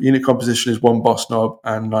have unit composition is 1 boss knob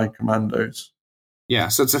and 9 commandos? Yeah,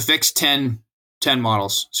 so it's a fixed 10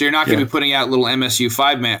 models. So you're not going to be putting out little MSU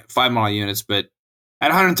 5 model units, but at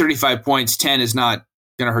 135 points, 10 is not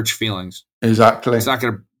going to hurt your feelings. Exactly. It's not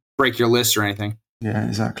going to break your list or anything. Yeah,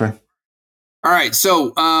 exactly. All right,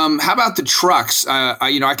 so how about the trucks?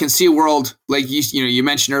 I can see a world like you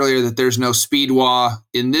mentioned earlier that there's no speed wah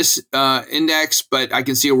in this index, but I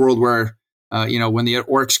can see a world where when the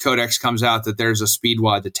Orks Codex comes out that there's a speed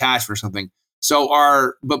wah detachment or something. So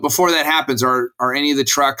but before that happens, are any of the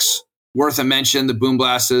trucks worth a mention? The boom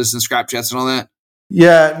blasters and scrap jets and all that?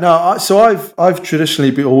 Yeah, no. So I've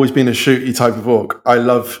traditionally always been a shooty type of orc. I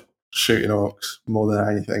love shooting orcs more than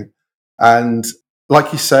anything, and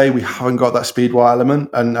like you say, we haven't got that speed wire element,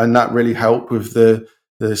 and that really helped with the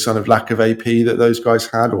sort of lack of AP that those guys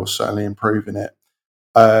had, or certainly improving it.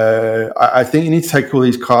 I think you need to take all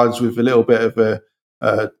these cards with a little bit of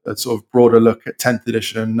a sort of broader look at 10th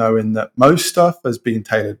edition, knowing that most stuff has been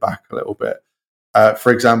tailored back a little bit.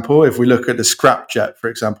 For example, if we look at the scrap jet, for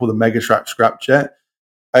example, the Mega Trap scrap jet,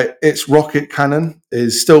 its rocket cannon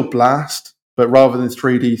is still blast, but rather than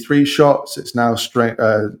 3d3 shots, it's now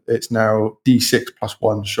d6 plus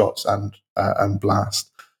 1 shots and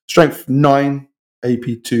blast. Strength 9,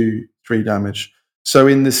 AP2, 3 damage. So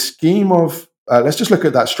in the scheme of let's just look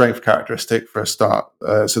at that strength characteristic for a start.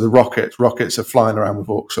 So the rockets are flying around with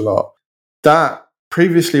Orks a lot. That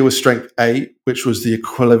previously was strength 8, which was the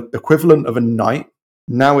equivalent of a knight.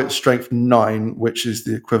 Now it's strength 9, which is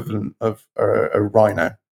the equivalent of a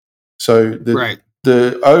rhino. So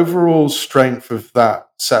the overall strength of that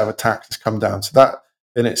set of attacks has come down. So that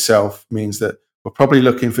in itself means that we're probably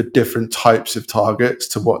looking for different types of targets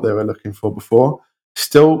to what they were looking for before.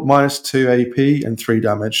 Still -2 AP and 3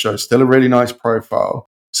 damage, so still a really nice profile.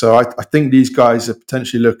 So I think these guys are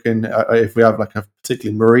potentially looking at, if we have like a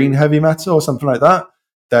particularly marine heavy meta or something like that,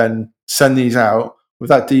 then send these out with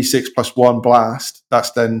that D6 plus 1 blast.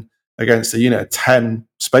 That's then against a unit of 10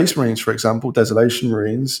 Space Marines, for example, Desolation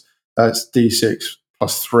Marines. That's D6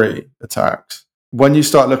 plus 3 attacks. When you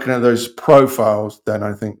start looking at those profiles, then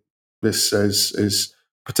I think this is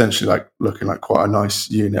potentially like looking like quite a nice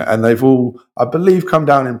unit. And they've all, I believe, come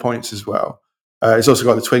down in points as well. It's also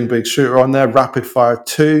got the twin big shooter on there, rapid fire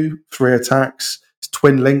 2, 3 attacks. It's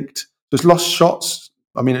twin linked. There's lost shots.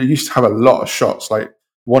 I mean, it used to have a lot of shots. Like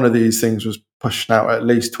one of these things was pushing out at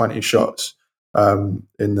least 20 shots in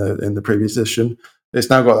the previous edition. It's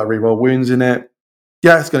now got that reroll wounds in it.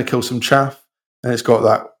 Yeah, it's going to kill some chaff, and it's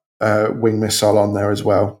got that wing missile on there as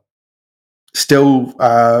well. Still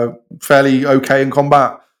fairly okay in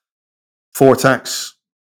combat. 4 attacks,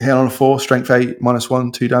 hit on a 4, strength 8,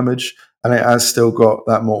 -1, 2 damage, and it has still got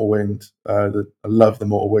that mortal wound. I love the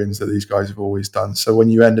mortal wounds that these guys have always done. So when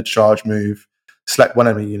you end a charge move, select one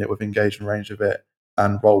enemy unit with engagement range of it,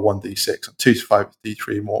 and roll 1d6. On 2 to 5,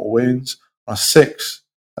 d3 mortal wounds. On a 6,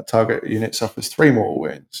 that target unit suffers 3 mortal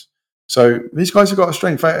wounds. So these guys have got a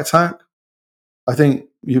strength 8 attack. I think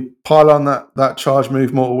you pile on that charge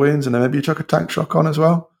move mortal wounds, and then maybe you chuck a tank shock on as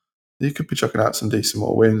well. You could be chucking out some decent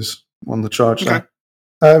mortal wounds on the charge there.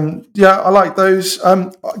 Yeah, I like those.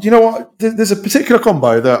 You know what? There's a particular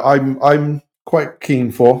combo that I'm quite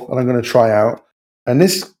keen for, and I'm going to try out. And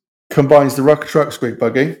this combines the Rocket Truck Squig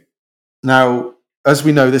Buggy. Now, as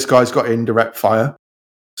we know, this guy's got indirect fire.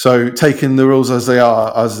 So taking the rules as they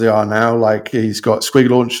are now, like he's got Squig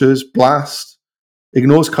launchers, blast,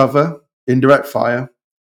 ignores cover, indirect fire.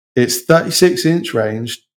 It's 36-inch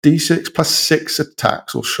range, D6 plus 6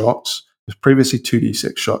 attacks or shots. There's previously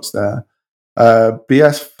 2d6 shots there.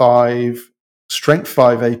 BS 5, strength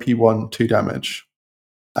 5, AP1, 2 damage.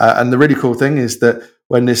 And the really cool thing is that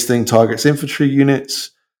when this thing targets infantry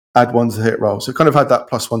units, add 1 to hit roll. So it kind of had that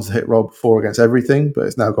 +1 to hit roll before against everything, but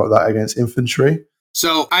it's now got that against infantry.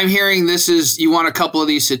 So I'm hearing this is, you want a couple of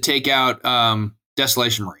these to take out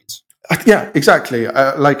Desolation Marines. Yeah, exactly.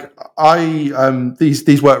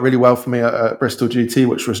 These worked really well for me at Bristol GT,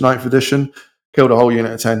 which was 9th edition. Killed a whole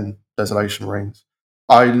unit of 10 Desolation Marines.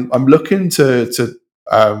 I'm looking to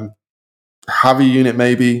have a unit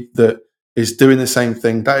maybe that is doing the same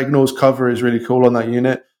thing. That ignores cover is really cool on that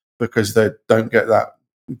unit because they don't get that.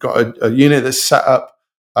 Got a unit that's set up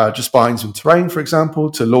just behind some terrain, for example,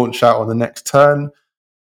 to launch out on the next turn.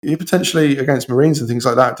 You're potentially against Marines and things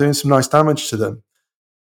like that, doing some nice damage to them.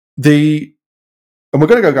 And we're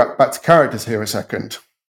going to go back to characters here a second.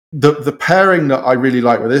 The pairing that I really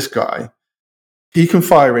like with this guy, he can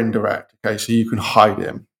fire indirect, okay, so you can hide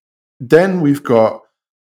him. Then we've got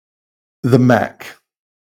the mech.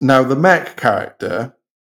 Now, the mech character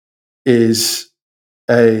is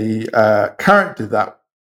a character that,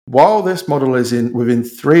 while this model is within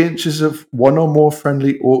 3 inches of one or more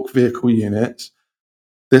friendly Ork vehicle units,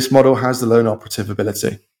 this model has the lone operative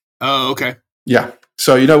ability. Oh, okay. Yeah.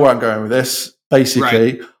 So you know where I'm going with this.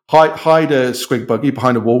 Basically, hide a Squig Buggy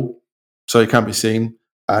behind a wall so he can't be seen,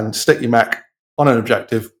 and stick your mech on an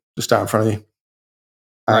objective just down in front of you.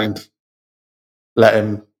 And let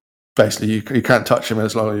him, basically, you can't touch him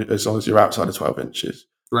as long as you're outside of 12 inches.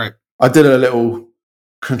 Right. I did a little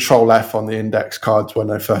Control F on the index cards when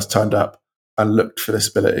they first turned up and looked for this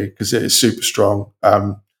ability because it is super strong.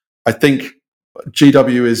 I think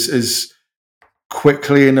GW is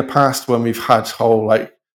quickly in the past when we've had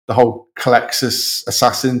the whole Calexis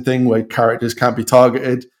assassin thing where characters can't be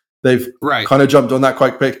targeted. They've kind of jumped on that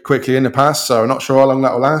quite quickly in the past, so I'm not sure how long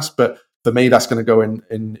that will last. But for me, that's going to go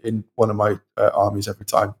in one of my armies every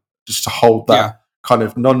time, just to hold that kind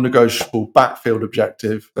of non-negotiable backfield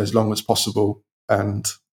objective as long as possible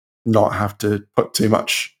and not have to put too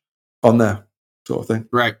much on there, sort of thing.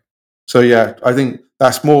 Right. So yeah, I think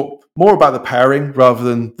that's more about the pairing rather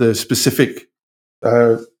than the specific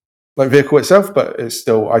vehicle itself, but it's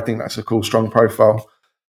still, I think that's a cool, strong profile.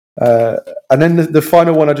 And then the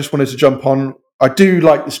final one I just wanted to jump on. I do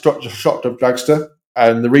like the shotgun dragster,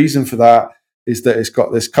 and the reason for that is that it's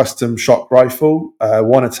got this custom shock rifle,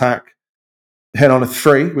 one attack, hit on a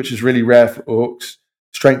 3, which is really rare for orcs.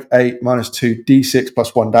 Strength 8, -2, d6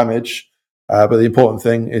 plus 1 damage. But the important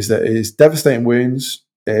thing is that it is devastating wounds.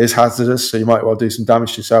 It is hazardous, so you might well do some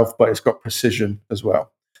damage to yourself, but it's got precision as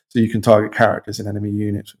well. So you can target characters and enemy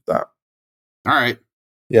units with that. All right.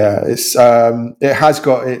 Yeah, it has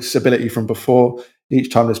got its ability from before. Each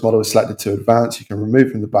time this model is selected to advance, you can remove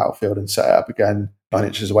it from the battlefield and set it up again 9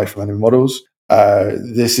 inches away from enemy models.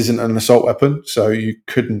 This isn't an assault weapon, so you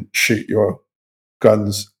couldn't shoot your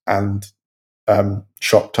guns and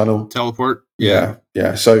shock tunnel. Teleport. Yeah.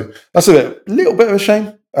 So that's little bit of a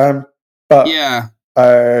shame. But yeah,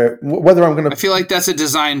 whether I'm going to, I feel like that's a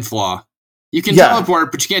design flaw. You can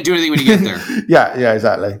teleport, but you can't do anything when you get there. yeah,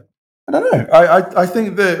 exactly. I don't know. I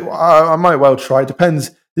think that I might well try.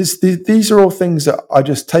 Depends. These are all things that I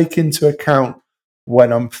just take into account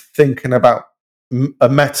when I'm thinking about a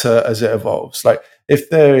meta as it evolves. Like if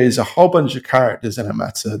there is a whole bunch of characters in a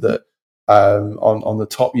meta that on the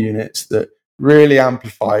top units that really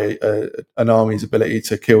amplify an army's ability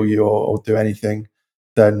to kill you or do anything,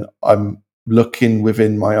 then I'm looking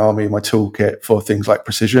within my army, my toolkit for things like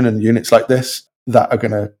precision and units like this that are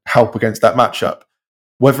going to help against that matchup.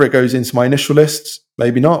 Whether it goes into my initial lists,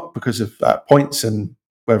 maybe not because of points, and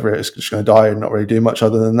whether it's just going to die and not really do much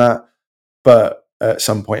other than that. But at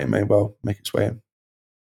some point, it may well make its way in.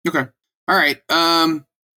 Okay. All right.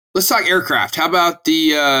 Let's talk aircraft. How about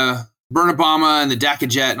the Burn-A-Bomber and the dakka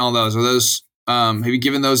jet and all those? Are those? Have you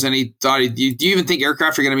given those any thought? Do you even think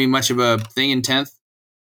aircraft are going to be much of a thing in 10th?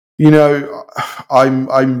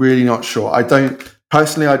 I'm really not sure. I don't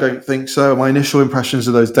think so. My initial impressions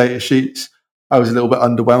of those data sheets, I was a little bit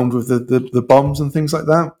underwhelmed with the bombs and things like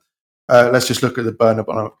that. Let's just look at the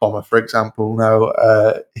Burn-A-Bomber, for example.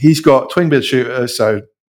 Now, he's got twin bid shooter, so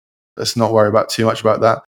let's not worry about too much about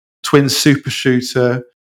that. Twin super shooter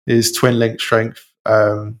is twin link strength.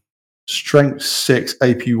 Strength 6,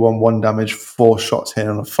 AP 1 damage, 4 shots hit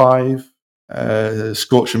on a 5.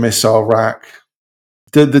 Scorcher missile rack.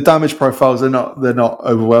 The damage profiles, they're not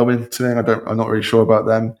overwhelming to me. I'm not really sure about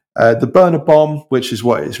them. The burner bomb, which is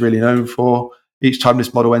what it's really known for. Each time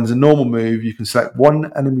this model ends a normal move, you can select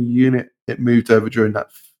one enemy unit it moved over during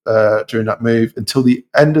that move until the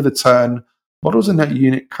end of the turn. Models in that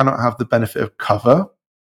unit cannot have the benefit of cover.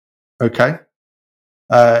 Okay.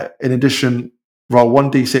 In addition, roll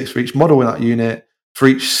 1d6 for each model in that unit. For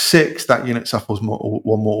each 6, that unit suffers one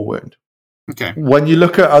mortal wound. Okay. When you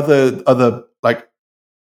look at other like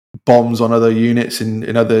bombs on other units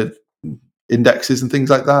in other indexes and things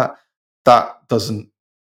like that, that doesn't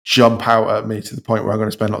jump out at me to the point where I'm going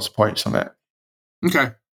to spend lots of points on it. Okay.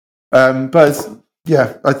 But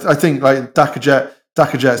yeah, I think like dakka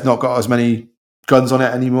jet's not got as many guns on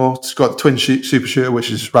it anymore. It's got the twin super shooter, which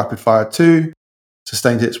is rapid fire 2,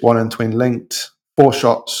 sustained hits 1 and twin linked, 4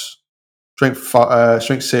 shots, strength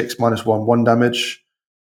 6 -1 damage.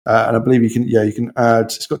 And I believe you can add,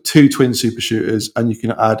 it's got 2 twin super shooters and you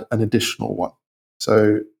can add an additional one.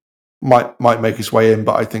 So might make its way in,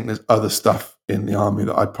 but I think there's other stuff in the army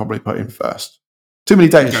that I'd probably put in first. Too many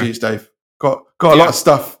data sheets, Dave. Got a lot of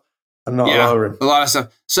stuff and not a lot of room. A lot of stuff.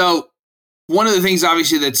 So one of the things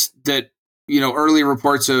obviously that early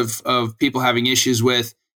reports of people having issues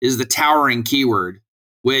with is the towering keyword,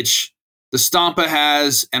 which the Stompa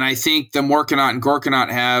has, and I think the Morkanaut and Gorkanaut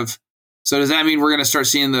have. So does that mean we're going to start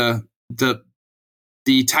seeing the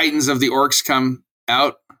Titans of the Orks come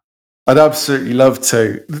out? I'd absolutely love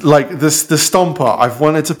to. Like the Stomper, I've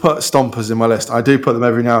wanted to put Stompers in my list. I do put them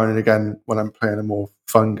every now and again when I'm playing a more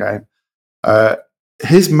fun game.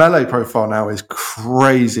 His melee profile now is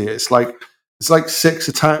crazy. It's like 6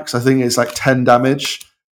 attacks. I think it's like 10 damage.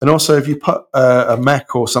 And also, if you put a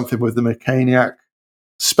mech or something with the Mechaniac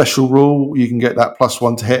special rule, you can get that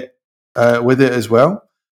 +1 to hit with it as well.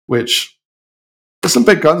 Which there's some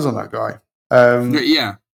big guns on that guy.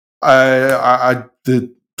 Yeah.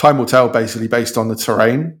 The time will tell, basically, based on the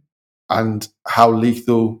terrain and how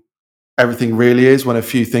lethal everything really is. When a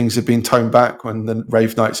few things have been toned back, when the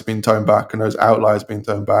Wraith Knights have been toned back, and those outliers have been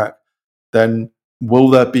toned back, then will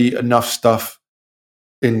there be enough stuff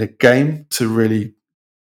in the game to really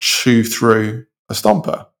chew through a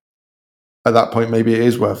Stomper? At that point, maybe it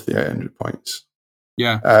is worth the 800 points.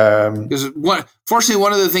 Yeah. Because fortunately,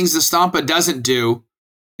 one of the things the Stompa doesn't do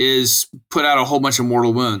is put out a whole bunch of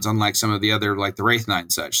mortal wounds, unlike some of the other, like the Wraith Knight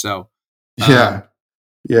and such. So no.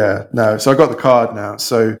 So I got the card now.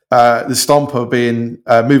 So the Stomper being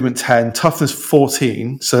movement 10, toughness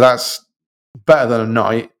 14. So that's better than a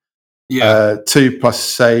knight. Yeah. 2+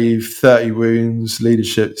 save, 30 wounds,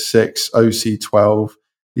 leadership 6, OC 12.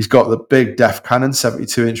 He's got the big def cannon,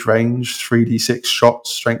 72-inch range, 3d6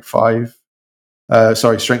 shots, strength 5.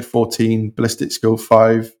 Strength 14, ballistic skill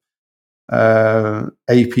 5, AP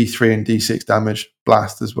 3 and D6 damage,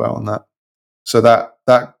 blast as well on that. So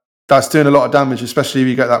that's doing a lot of damage, especially if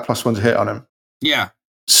you get that +1 to hit on him. Yeah.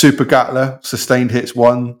 Super Gatler, sustained hits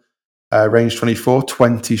 1, range 24,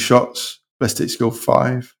 20 shots, ballistic skill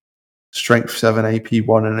 5, strength 7, AP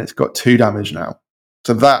 1, and it's got 2 damage now.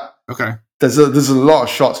 So okay. There's a lot of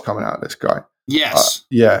shots coming out of this guy. Yes.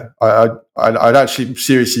 I'd actually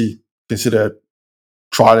seriously consider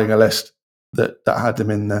trialing a list that had him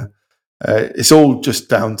in there. It's all just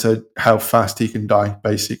down to how fast he can die,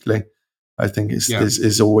 basically. I think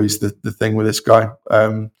is always the thing with this guy.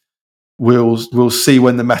 We'll see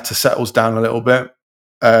when the meta settles down a little bit,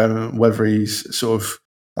 whether he's sort of.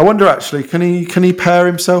 I wonder actually, can he pair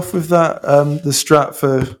himself with that the strat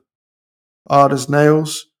for Arda's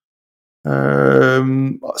Nails?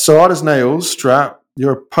 So Arda's Nails strat.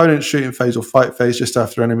 Your opponent's shooting phase or fight phase just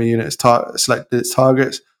after enemy unit selected its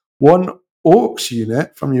targets. One Orks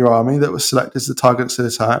unit from your army that was selected as the target to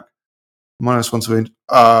attack. -1 to wound.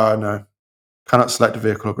 No. Cannot select a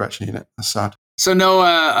vehicle or Gretchen unit. That's sad. So no,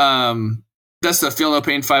 that's the feel no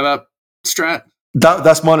pain 5-up strat?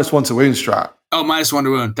 That's -1 to wound strat. Oh, -1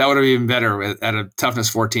 to wound. That would have been even better at a toughness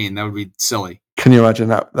 14. That would be silly. Can you imagine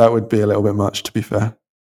that? That would be a little bit much, to be fair.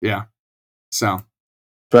 Yeah. So.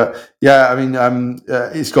 But yeah, I mean,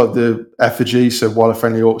 it's got the effigy. So while a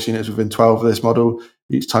friendly Orcs unit is within 12 of this model,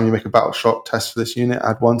 each time you make a battle shock test for this unit,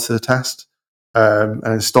 add 1 to the test. And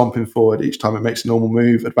then stomping forward, each time it makes a normal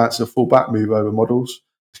move, advances a full back move over models,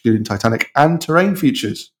 excluding Titanic and terrain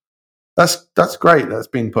features. That's great. That's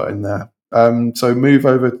been put in there. So move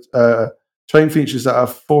over terrain features that are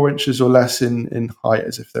 4 inches or less in height,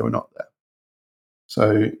 as if they were not there.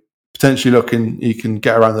 So potentially you can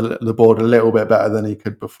get around the board a little bit better than he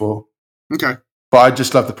could before. Okay. But I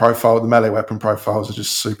just love the profile. The melee weapon profiles are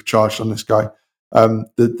just supercharged on this guy.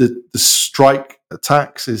 The strike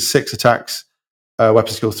attacks is 6 attacks,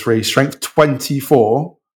 weapon skill 3, strength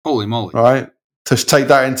 24. Holy moly! Right. To take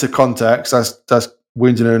that into context, that's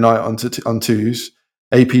wounding a knight on 2s,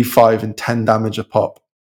 AP 5 and 10 damage a pop.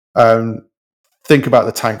 Think about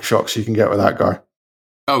the tank shocks you can get with that guy.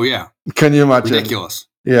 Oh yeah. Can you imagine? Ridiculous.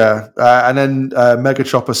 Yeah. And then Mega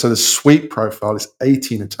Chopper, so the sweep profile is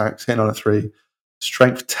 18 attacks, hitting on a 3.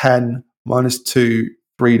 Strength 10, -2,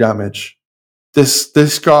 3 damage.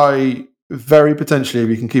 This guy, very potentially, if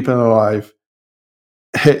you can keep him alive,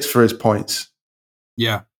 hits for his points.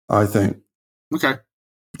 Yeah. I think. Okay.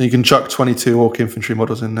 You can chuck 22 Orc infantry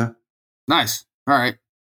models in there. Nice. All right.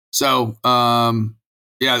 So,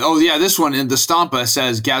 yeah. Oh, yeah. This one in the Stampa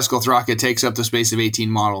says Gazgul Thraka takes up the space of 18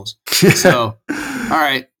 models. So, all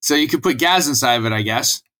right. So you could put Gaz inside of it, I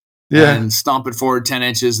guess. Yeah. And stomp it forward 10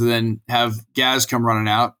 inches and then have Gaz come running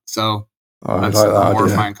out. So that's like that a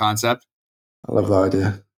horrifying concept. I love that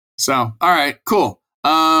idea. So, all right, cool.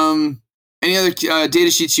 Any other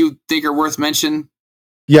data sheets you think are worth mentioning?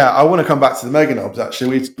 Yeah, I want to come back to the Mega Knobs,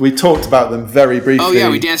 actually. We talked about them very briefly. Oh, yeah,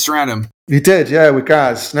 we danced around them. You did, yeah, with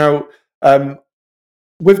Gaz. Now,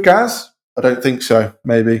 with Gaz, I don't think so,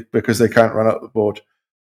 maybe, because they can't run up the board.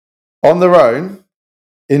 On their own,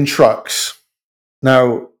 in trucks.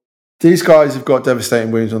 Now, these guys have got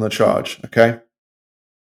devastating wounds on the charge, okay?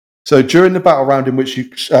 So during the battle round in which you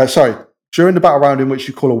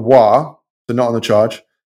call a war, so not on the charge,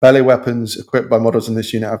 melee weapons equipped by models in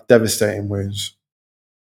this unit have devastating wounds.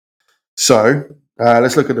 So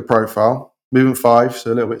let's look at the profile. Movement 5,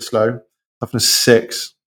 so a little bit slow. Toughness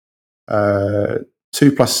 6, 2+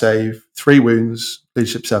 save, 3 wounds,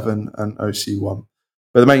 leadership 7, and OC 1.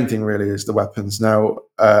 But the main thing really is the weapons. Now,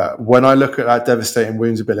 when I look at that devastating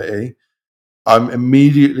wounds ability, I'm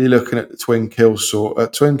immediately looking at the twin kill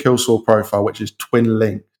saw profile, which is twin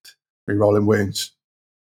linked rerolling wounds.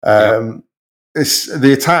 It's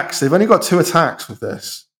the attacks. They've only got 2 attacks with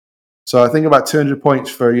this, so I think about 200 points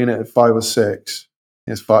for a unit of 5 or 6.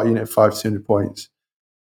 It's unit of 5, 200 points.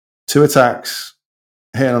 2 attacks,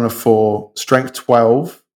 hitting on a 4, strength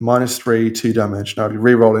 12, -3, 2 damage. Now, if you're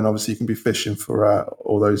rerolling, obviously you can be fishing for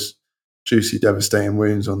all those juicy, devastating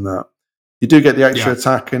wounds on that. You do get the extra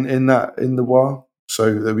attack in the war,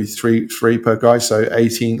 so there'll be three per guy. So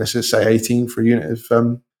 18. Let's just say 18 for a unit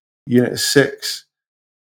of 6.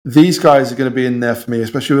 These guys are going to be in there for me,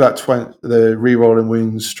 especially with that the rerolling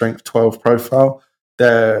wounds strength 12 profile.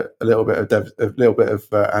 They're a little bit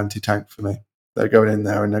of anti tank for me. They're going in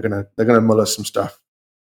there and they're gonna mull us some stuff.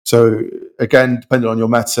 So again, depending on your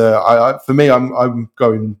meta, for me, I'm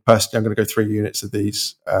going personally. I'm going to go 3 units of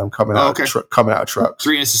these coming out of trucks.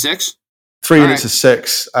 3 units of 6. 3 units of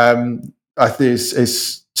 6. I think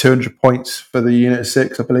it's 200 points for the unit of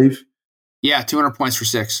 6, I believe. Yeah, 200 points for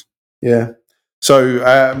 6. Yeah. So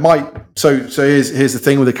so here's the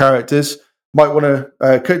thing with the characters. Might want to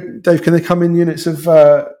Dave, can they come in units of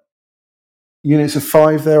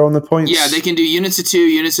 5 there on the points? Yeah, they can do units of 2,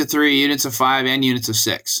 units of 3, units of 5, and units of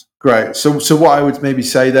 6. Great. So what I would maybe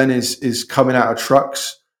say then is coming out of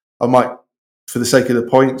trucks, I might, for the sake of the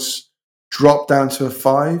points, drop down to a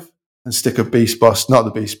 5 and stick a beast boss, not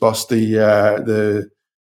the beast boss, the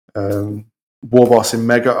war boss in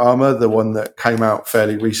mega armor, the one that came out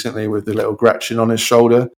fairly recently with the little Gretchen on his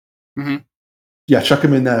shoulder. Mm-hmm. Yeah, chuck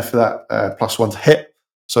him in there for that +1 to hit,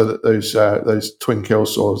 so that those twin kill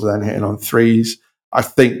swords are then hitting on 3s. I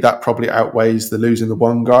think that probably outweighs the losing the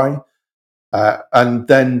one guy. And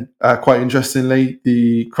then, quite interestingly,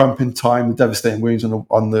 the crumping time, the devastating wounds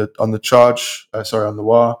on the charge, on the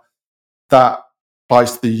war, that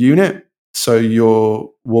applies to the unit. So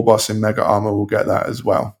your war boss in mega armor will get that as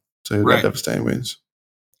well. So right. Devastating wounds.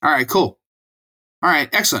 All right, cool. All right,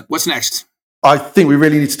 excellent. What's next? I think we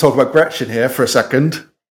really need to talk about Gretchen here for a second.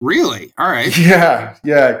 Really? All right.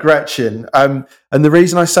 Yeah, Gretchen. And the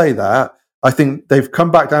reason I say that, I think they've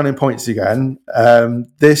come back down in points again.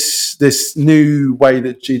 This new way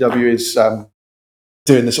that GW is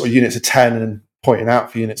doing the sort of units of 10 and pointing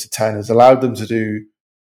out for units of 10 has allowed them to do.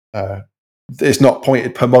 It's not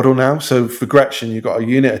pointed per model now. So for Gretchen, you've got a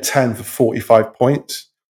unit of 10 for 45 points.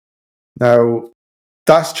 Now,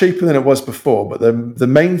 that's cheaper than it was before. But the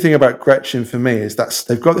main thing about Gretchen for me is that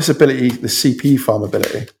they've got this ability, the CP farm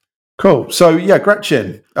ability. Cool. So yeah,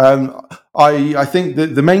 Gretchen. I think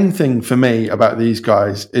that the main thing for me about these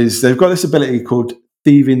guys is they've got this ability called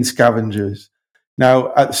Thieving Scavengers.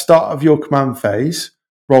 Now, at the start of your command phase,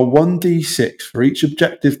 roll 1d6 for each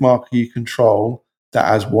objective marker you control that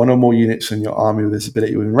has 1 or more units in your army with this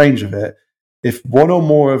ability within range of it. If 1 or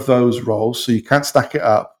more of those rolls, so you can't stack it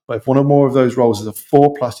up, but if 1 or more of those rolls is a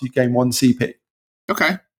 4+, you gain 1 CP.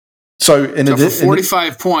 Okay. So for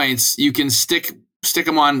 45 points, you can stick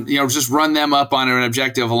them on, just run them up on an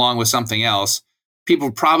objective along with something else. People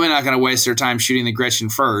are probably not going to waste their time shooting the Gretchen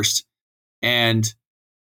first, and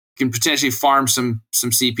can potentially farm some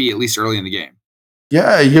CP at least early in the game.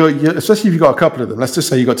 Yeah, you're, especially if you've got a couple of them. Let's just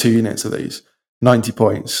say you've got 2 units of these, 90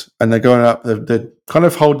 points, and they're going up. They kind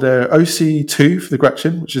of hold their OC2 for the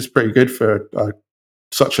Gretchen, which is pretty good for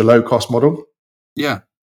such a low-cost model. Yeah.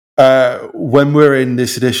 When we're in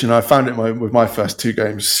this edition, I found it with my first 2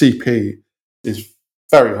 games, CP is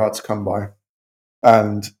very hard to come by,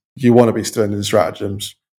 and you want to be spending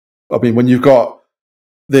stratagems. I mean, when you've got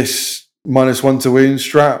this -1 to wound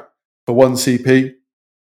strat for 1 CP,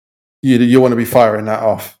 you want to be firing that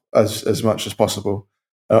off as much as possible,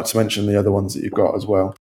 not to mention the other ones that you've got as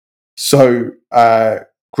well. So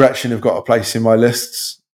Gretchen have got a place in my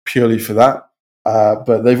lists purely for that,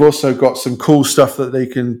 but they've also got some cool stuff that they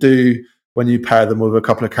can do when you pair them with a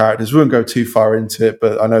couple of characters. We won't go too far into it,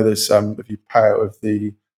 but I know there's if you pair it with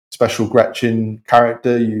the special Gretchen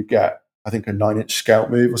character, you get, I think, a 9-inch scout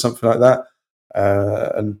move or something like that,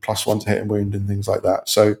 and +1 to hit and wound and things like that.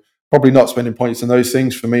 So probably not spending points on those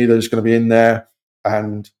things. For me, they're just going to be in there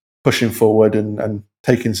and pushing forward and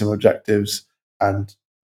taking some objectives and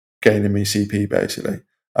gaining me CP, basically.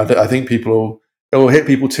 I think it will hit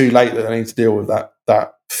people too late that they need to deal with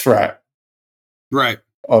that threat. Right.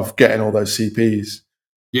 Of getting all those CPs.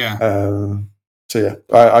 Yeah. So yeah,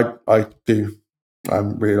 I do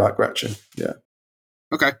really like Gretchen. Yeah.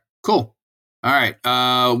 Okay, cool. All right.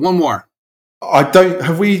 One more.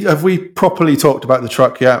 Have we properly talked about the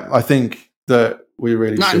truck yet? I think that we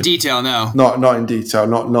really not should. In detail, no. Not in detail,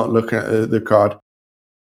 not looking at the card.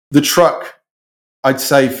 The truck, I'd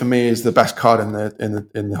say for me, is the best card in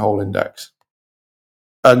the whole index.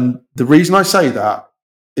 And the reason I say that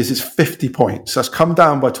is it's 50 points. That's come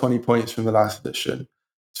down by 20 points from the last edition.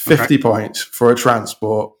 It's 50 points for a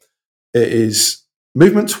transport. It is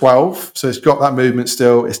movement 12, so it's got that movement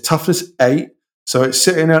still. It's toughness 8, so it's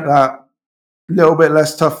sitting at that little bit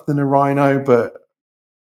less tough than a rhino, but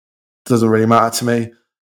doesn't really matter to me.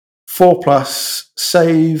 4+,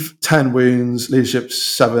 save, 10 wounds, leadership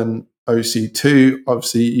 7, OC2.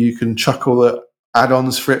 Obviously, you can chuck all the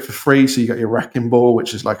add-ons for it for free. So you got your Wrecking Ball,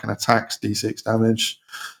 which is like an attack, D6 damage,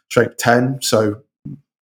 strength 10. So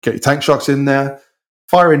get your tank shocks in there.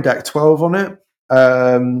 Firing deck 12 on it.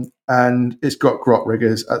 And it's got Grot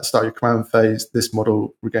Riggers at the start of your command phase. This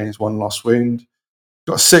model regains 1 lost wound.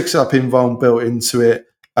 Got 6 up invuln built into it.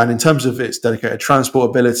 And in terms of its dedicated transport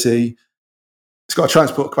ability, It's got a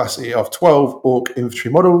transport capacity of 12 Orc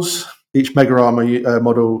infantry models. Each Mega Armor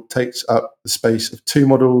model takes up the space of 2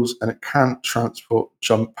 models, and it can't transport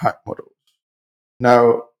jump pack models.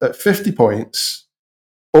 Now, at 50 points,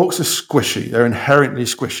 Orcs are squishy. They're inherently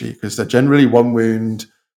squishy because they're generally 1 wound.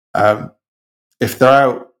 If they're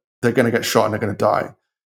out, they're going to get shot and they're going to die.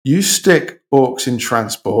 You stick Orcs in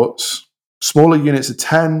transports, smaller units of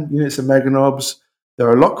 10, units of Mega Nobs.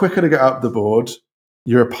 They're a lot quicker to get up the board.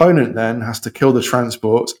 Your opponent then has to kill the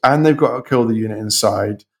transports, and they've got to kill the unit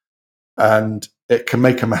inside, and it can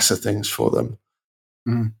make a mess of things for them.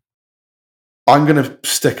 Mm. I'm going to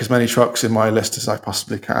stick as many trucks in my list as I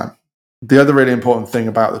possibly can. The other really important thing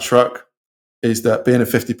about the truck is that being a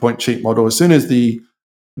 50-point cheat model, as soon as the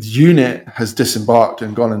unit has disembarked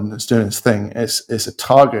and gone and is doing its thing, it's a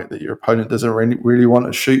target that your opponent doesn't really want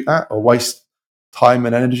to shoot at or waste time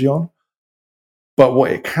and energy on. But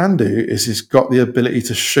what it can do is it's got the ability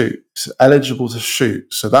to shoot. It's eligible to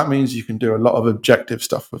shoot. So that means you can do a lot of objective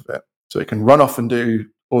stuff with it. So it can run off and do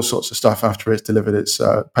all sorts of stuff after it's delivered its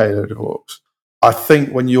payload of Orcs. I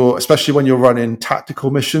think especially when you're running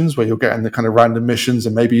tactical missions where you're getting the kind of random missions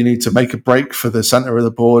and maybe you need to make a break for the center of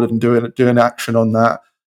the board and do an action on that,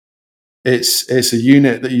 it's a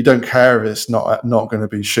unit that you don't care if it's not going to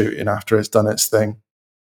be shooting after it's done its thing.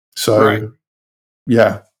 So, right.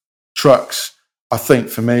 Yeah, trucks. I think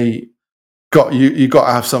for me, you got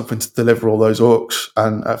to have something to deliver all those Orcs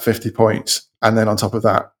and at 50 points, and then on top of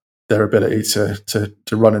that, their ability to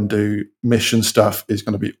run and do mission stuff is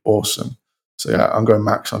going to be awesome. So yeah, I'm going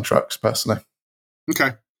max on trucks personally.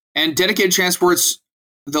 Okay, and dedicated transports,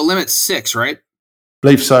 the limit's 6, right?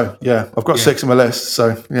 Believe so. Yeah, I've got 6 on my list.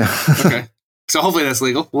 So yeah. Okay, so hopefully that's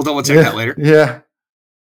legal. We'll double check that later. Yeah.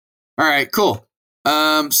 All right, cool.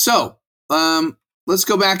 Let's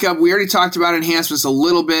go back up. We already talked about enhancements a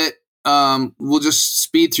little bit. We'll just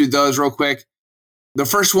speed through those real quick. The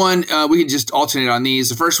first one, we can just alternate on these.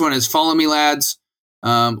 The first one is Follow Me, Lads.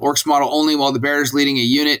 Orcs model only while the bearer is leading a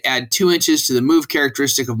unit. Add 2 inches to the move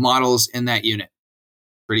characteristic of models in that unit.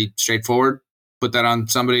 Pretty straightforward. Put that on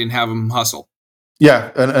somebody and have them hustle.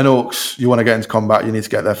 Yeah, and Orcs, you want to get into combat, you need to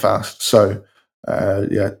get there fast. So,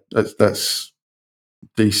 that's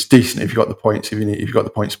decent if you've got the points, if you've got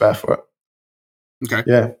the points spare for it. Okay.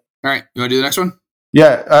 Yeah. All right. You want to do the next one?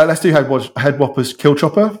 Yeah. Let's do Headwhopper's Kill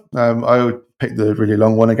Chopper. I would pick the really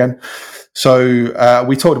long one again. So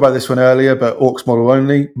we talked about this one earlier, but Orcs model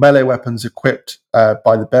only. Melee weapons equipped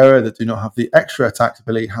by the bearer that do not have the extra attack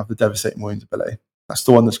ability have the devastating wounds ability. That's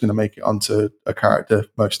the one that's going to make it onto a character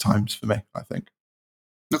most times for me, I think.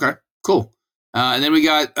 Okay, cool. And then we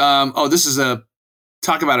got, this is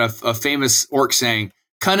talk about a famous Orc saying,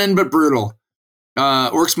 cunning but brutal.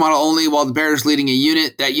 Orcs model only while the bearer is leading a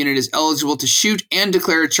unit. That unit is eligible to shoot and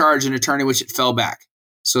declare a charge in a turn in which it fell back.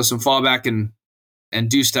 So some fallback and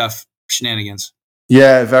do stuff shenanigans.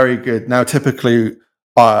 Yeah, very good. Now, typically,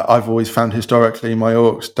 I've always found historically my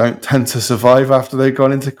Orcs don't tend to survive after they've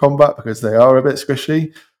gone into combat because they are a bit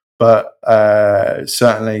squishy. But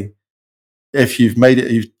certainly, if you've made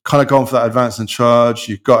it, you've kind of gone for that advance and charge,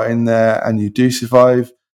 you've got in there and you do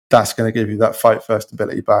survive, that's going to give you that fight first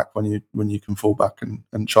ability back when you can fall back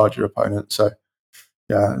and charge your opponent. So,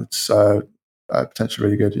 yeah, it's potentially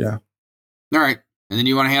really good, yeah. All right. And then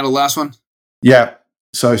you want to handle the last one? Yeah.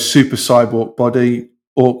 So, Super Cyborg Body,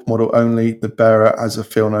 Orc model only, the bearer has a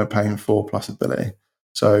Feel No Pain 4+ ability.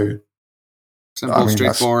 So, simple,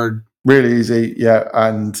 straightforward. Really easy, yeah.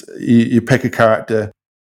 And you pick a character.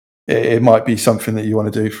 It might be something that you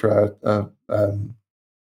want to do for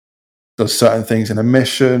does certain things in a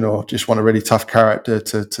mission, or just want a really tough character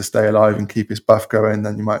to stay alive and keep his buff going.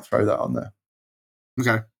 Then you might throw that on there.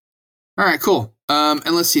 Okay. All right. Cool.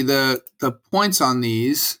 And let's see the points on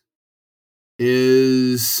these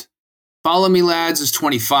is Follow Me, Lads is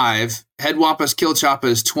 25. Headwhopper's Kill Chopper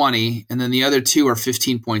is 20, and then the other 2 are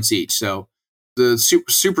 15 points each. So the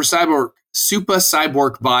Super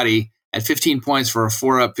Cyborg Body at 15 points for a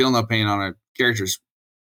 4-up Feel No Pain on a character is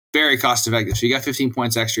very cost effective. So you got 15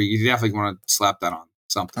 points extra. You definitely want to slap that on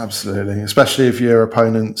something. Absolutely. Especially if your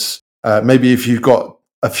opponents, maybe if you've got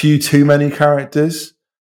a few too many characters,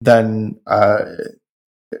 then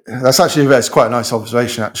that's quite a nice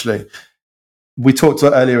observation, actually. We talked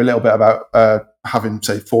earlier a little bit about having,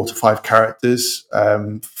 say, 4 to 5 characters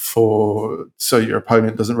so your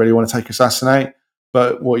opponent doesn't really want to take Assassinate.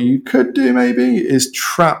 But what you could do maybe is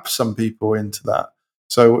trap some people into that.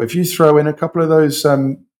 So if you throw in a couple of those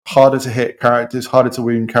harder to hit characters, harder to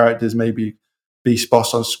wound characters, maybe Beast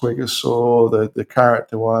Boss on Squigosaur, the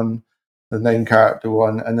character one, the name character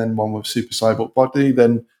one, and then one with Super Cyborg Body,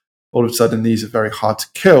 then all of a sudden these are very hard to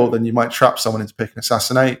kill. Then you might trap someone into picking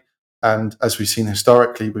Assassinate. And as we've seen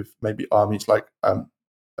historically with maybe armies like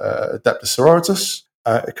Adeptus Sororitas,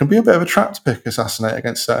 it can be a bit of a trap to pick Assassinate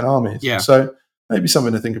against certain armies. Yeah. So maybe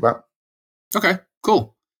something to think about. Okay,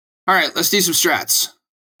 cool. All right, let's do some strats.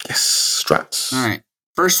 Yes, strats. All right.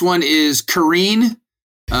 First one is Careen.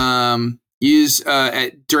 Use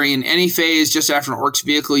during any phase just after an Orcs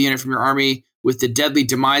vehicle unit from your army with the Deadly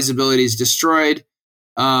Demise ability is destroyed.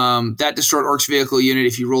 That destroyed Orcs vehicle unit,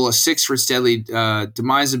 if you roll a 6 for its Deadly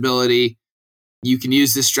Demise ability, you can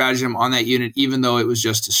use this stratagem on that unit even though it was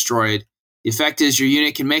just destroyed. The effect is your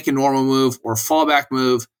unit can make a normal move or fallback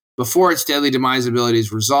move before its Deadly Demise ability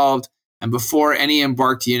is resolved and before any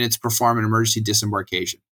embarked units perform an emergency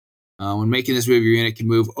disembarkation. When making this move, your unit can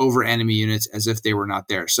move over enemy units as if they were not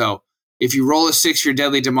there. So if you roll a 6 for your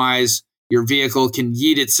Deadly Demise, your vehicle can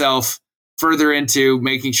yeet itself further into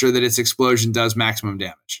making sure that its explosion does maximum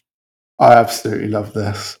damage. I absolutely love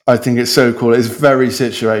this. I think it's so cool. It's very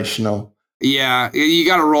situational. Yeah, you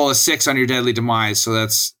got to roll a 6 on your Deadly Demise, so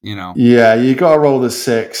that's, Yeah, you got to roll the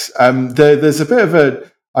 6. There's a bit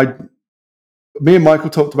of me and Michael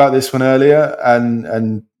talked about this one earlier,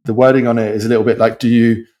 and the wording on it is a little bit like, do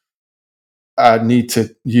you need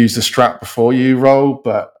to use the strat before you roll?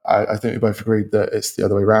 But I think we both agreed that it's the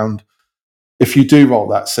other way around. If you do roll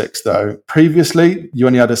that 6, though, previously you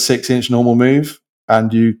only had a 6-inch normal move,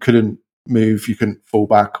 and you couldn't move, you couldn't fall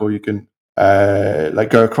back, or you can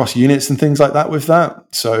go across units and things like that with that.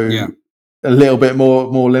 So a little bit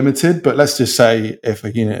more limited. But let's just say if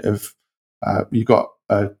a unit of you got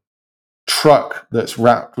a truck that's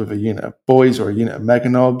wrapped with a unit of boys or a unit of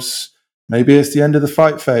meganobs, maybe it's the end of the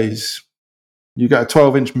fight phase. You get a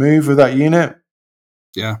 12-inch move with that unit.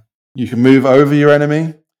 Yeah, you can move over your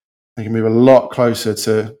enemy. You can move a lot closer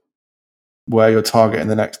to where your target in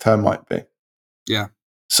the next turn might be. Yeah.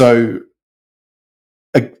 So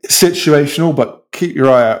situational, but keep your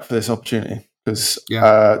eye out for this opportunity because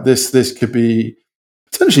this could be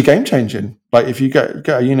potentially game changing. Like if you get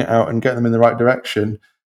a unit out and get them in the right direction.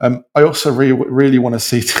 I also really want to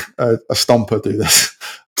see a Stomper do this.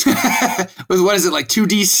 What is it, like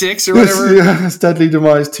 2d6 or whatever? Yeah, it's Deadly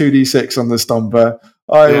Demise 2d6 on the Stomper.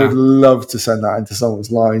 I would love to send that into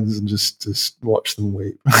someone's lines and just watch them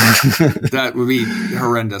weep. That would be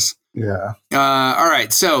horrendous. Yeah. All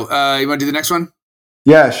right. So you want to do the next one?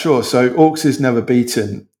 Yeah, sure. So Orks is Never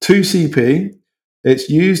Beaten. 2 CP. It's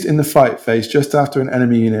used in the fight phase just after an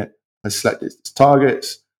enemy unit has selected its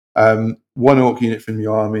targets. 1 Orc unit from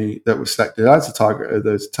your army that was selected as a target of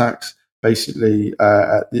those attacks. Basically,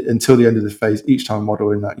 until the end of the phase, each time a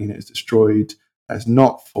model in that unit is destroyed and it's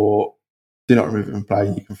not fought, do not remove it from play,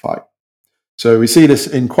 you can fight. So we see this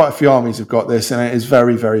in quite a few armies have got this, and it is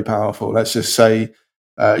very, very powerful. Let's just say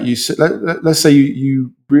let's say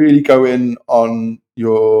you really go in on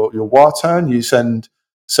your war turn, you send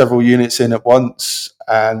several units in at once,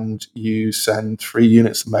 and you send 3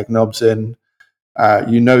 units of Magnobs in.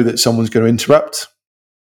 You know that someone's going to interrupt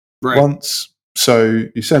once. So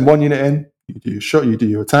you send 1 unit in, you do your shot, you do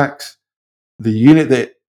your attacks. The unit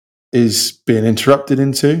that is being interrupted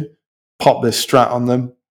into, pop this strat on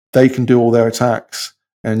them. They can do all their attacks,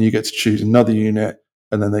 and you get to choose another unit,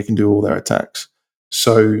 and then they can do all their attacks.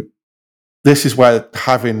 So this is where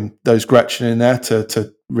having those Gretchen in there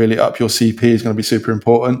to really up your CP is going to be super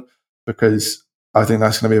important, because I think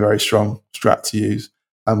that's going to be a very strong strat to use.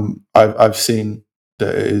 I've seen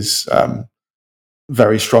that it is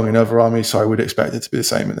very strong in other armies, so I would expect it to be the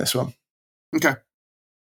same in this one. Okay.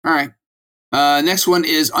 All right. Next one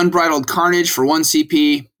is Unbridled Carnage for 1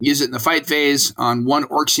 CP. Use it in the fight phase on 1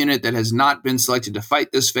 Orcs unit that has not been selected to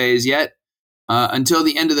fight this phase yet. Until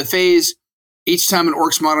the end of the phase, each time an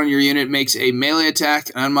Orcs model in your unit makes a melee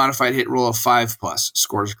attack, an unmodified hit roll of 5+,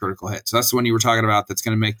 scores a critical hit. So that's the one you were talking about that's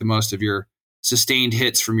going to make the most of your sustained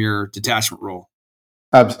hits from your detachment roll.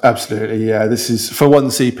 Absolutely, yeah. This is for 1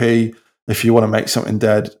 CP. If you want to make something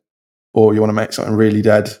dead, or you want to make something really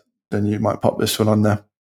dead, then you might pop this one on there.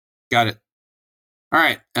 Got it. All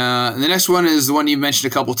right. The next one is the one you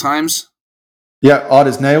mentioned a couple times. Yeah, hard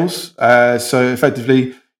as nails. So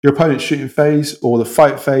effectively, your opponent's shooting phase or the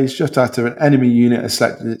fight phase just after an enemy unit has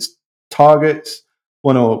selected its targets.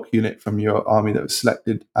 1 Orc unit from your army that was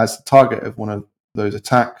selected as the target of one of those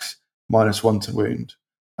attacks, -1 to wound.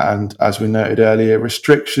 And as we noted earlier,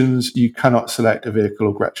 restrictions, you cannot select a vehicle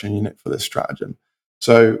or Gretchen unit for this stratagem.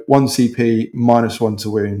 So 1 CP, -1 to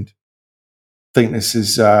wound. I think this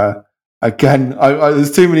is, again,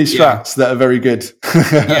 there's too many strats that are very good.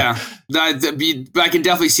 Yeah, I can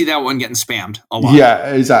definitely see that one getting spammed a lot. Yeah,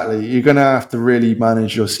 exactly. You're going to have to really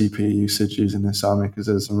manage your CP usage using this army, because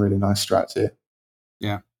there's some really nice strats here.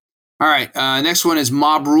 Yeah. All right. Next one is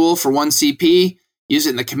Mob Rule for 1 CP. Use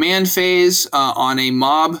it in the command phase on a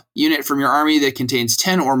mob unit from your army that contains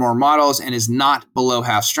 10 or more models and is not below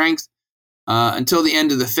half strength. Until the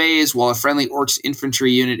end of the phase, while a friendly Orks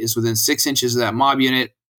infantry unit is within 6 inches of that mob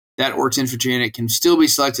unit, that Orks infantry unit can still be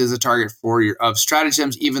selected as a target for of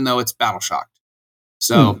stratagems, even though it's battle shocked.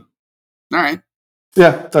 So, all right.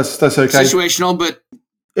 Yeah, that's okay. Situational, but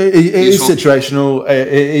it is situational. It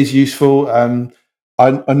is useful.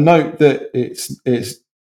 I note that it's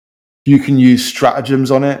you can use stratagems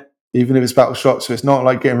on it, even if it's battle shock. So it's not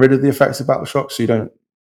like getting rid of the effects of battle shock, so you don't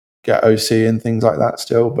get OC and things like that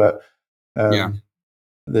still. But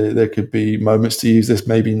there could be moments to use this,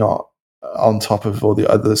 maybe not on top of all the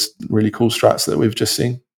other really cool strats that we've just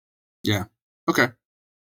seen. Yeah. Okay.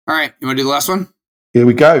 All right. You want to do the last one? Here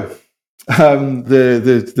we go.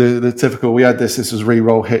 The typical, we had this was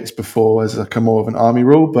re-roll hits before as like a more of an army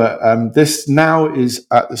rule, but this now is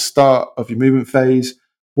at the start of your movement phase.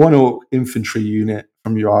 1 Ork infantry unit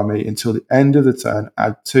from your army until the end of the turn.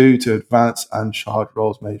 Add 2 to advance and charge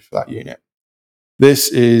rolls made for that unit. This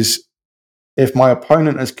is if my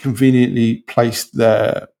opponent has conveniently placed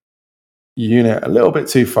their unit a little bit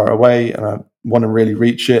too far away and I want to really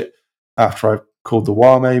reach it after I've called the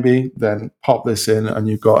war maybe, then pop this in and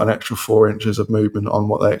you've got an extra 4 inches of movement on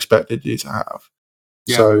what they expected you to have.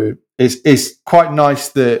 Yeah. So it's quite nice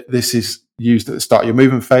that this is used at the start of your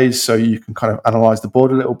movement phase, so you can kind of analyze the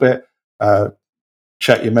board a little bit,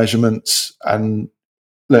 check your measurements, and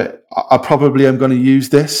look, I probably am going to use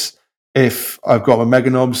this if I've got my mega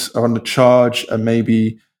knobs are on the charge, and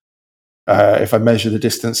maybe if I measure the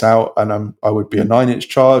distance out and I would be a 9-inch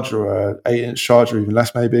charge or a 8-inch charge or even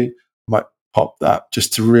less maybe, I might pop that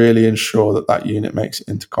just to really ensure that unit makes it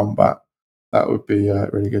into combat. That would be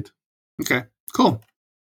really good. Okay, cool.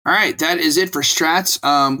 All right, that is it for strats.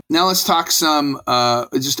 Now let's talk some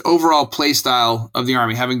just overall play style of the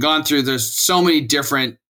army. Having gone through, there's so many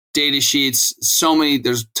different data sheets,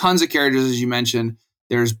 there's tons of characters, as you mentioned.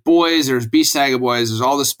 There's boys, there's Beast Saga boys, there's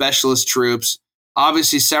all the specialist troops,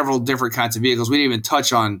 obviously several different kinds of vehicles. We didn't even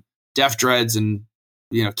touch on Def Dreads and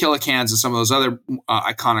Killicans and some of those other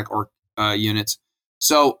iconic Ork units.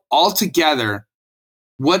 So altogether,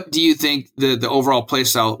 what do you think the overall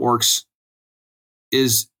playstyle Orks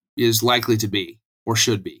is likely to be or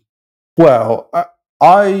should be? Well,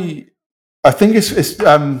 I think it's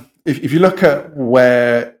if you look at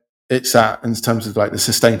where it's at in terms of like the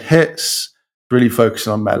sustained hits, really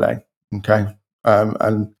focusing on melee, okay,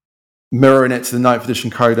 and mirroring it to the 9th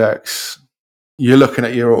edition codex, you're looking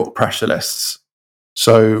at your Ork pressure lists.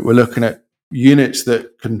 So we're looking at units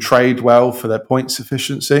that can trade well for their points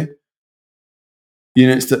efficiency,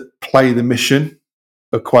 units that play the mission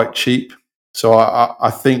are quite cheap. So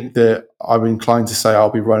I think that I'm inclined to say I'll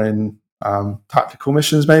be running tactical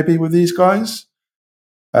missions maybe with these guys,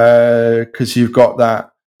 because you've got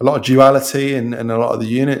a lot of duality in a lot of the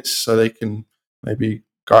units, so they can maybe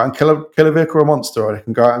go out and kill a vehicle or a monster, or they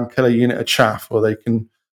can go out and kill a unit of chaff, or they can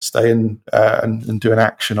stay in and do an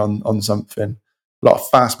action on something. A lot of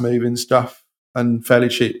fast moving stuff and fairly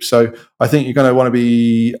cheap. So I think you're going to want to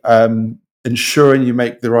be ensuring you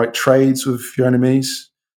make the right trades with your enemies.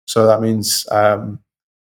 So that means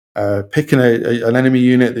picking an enemy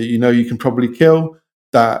unit that you can probably kill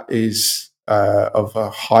that is of a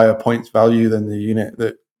higher points value than the unit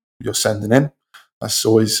that you're sending in. That's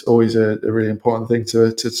always a really important thing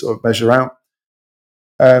to sort of measure out.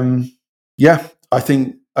 I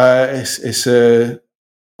think it's a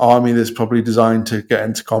army that's probably designed to get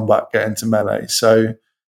into combat, get into melee. So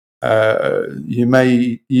you're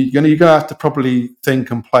gonna have to probably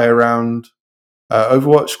think and play around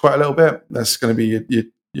Overwatch quite a little bit. That's going to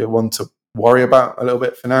be your one to worry about a little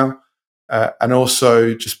bit for now, and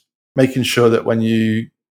also just making sure that when you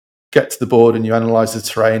get to the board and you analyze the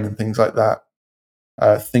terrain and things like that,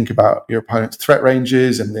 think about your opponent's threat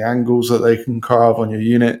ranges and the angles that they can carve on your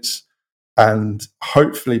units, and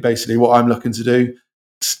hopefully, basically, what I'm looking to do: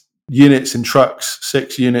 units in trucks,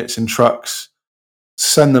 6 units in trucks,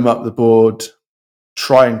 send them up the board,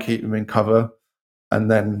 try and keep them in cover,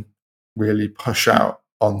 and then really push out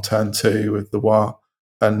on turn 2 with the war.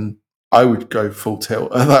 And I would go full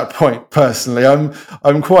tilt at that point. Personally,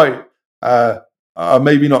 I'm quite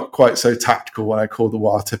maybe not quite so tactical when I call the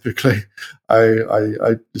war. Typically,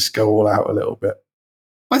 I just go all out a little bit.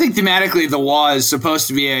 I think thematically the war is supposed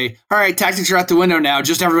to be all right, tactics are out the window now,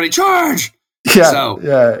 just everybody charge.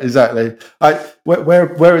 Yeah, exactly.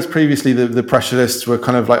 Whereas previously the pressure lists were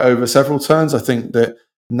kind of like over several turns, I think that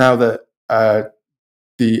now that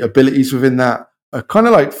the abilities within that are kind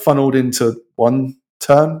of like funneled into one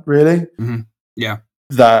turn, really. Mm-hmm. Yeah.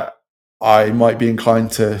 That I might be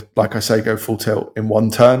inclined to, like I say, go full tilt in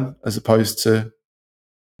one turn as opposed to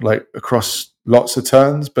like across lots of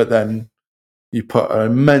turns, but then you put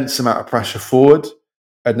an immense amount of pressure forward,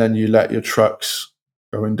 and then you let your trucks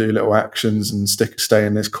go and do little actions and stay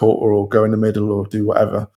in this quarter or go in the middle or do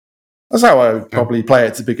whatever. That's how I would probably play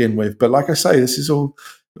it to begin with. But like I say, this is all,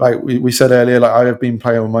 like we said earlier, like I have been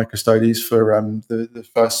playing with my Custodes for the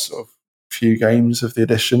first sort of few games of the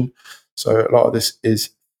edition. So a lot of this is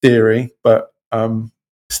theory, but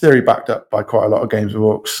it's theory backed up by quite a lot of games of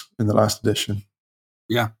Orks in the last edition.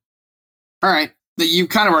 Yeah. All right. You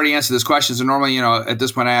kind of already answered this question. So normally, at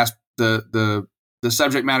this point I ask the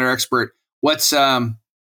subject matter expert,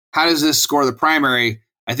 how does this score the primary?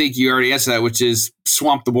 I think you already answered that, which is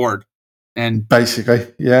swamp the board. And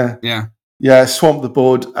basically, yeah, swamp the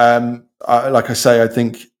board. Like I say, I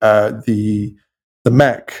think the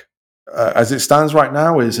mech, as it stands right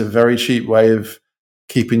now, is a very cheap way of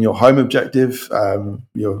keeping your home objective,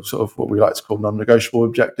 your sort of what we like to call non-negotiable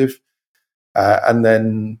objective, and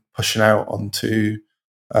then pushing out onto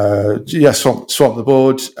swamp the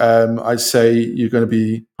board. I'd say you're going to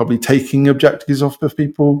be probably taking objectives off of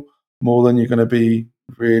people more than you're going to be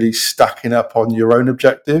really stacking up on your own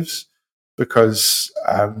objectives, because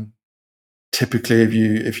typically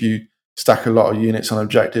if you stack a lot of units on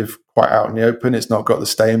objective quite out in the open, it's not got the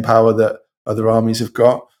staying power that other armies have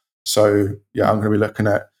got. So yeah, I'm going to be looking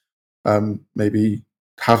at maybe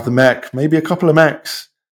have the mech, maybe a couple of mechs,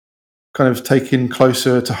 kind of taking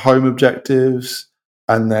closer to home objectives,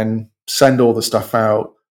 and then send all the stuff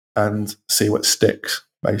out and see what sticks,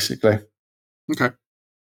 basically. Okay.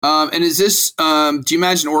 And is this, do you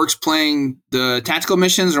imagine Orks playing the tactical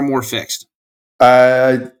missions or more fixed?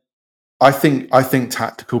 I think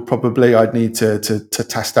tactical probably. I'd need to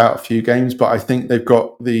test out a few games, but I think they've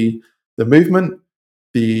got the movement,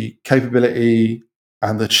 the capability,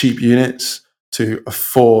 and the cheap units to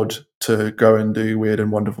afford to go and do weird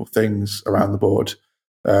and wonderful things around the board.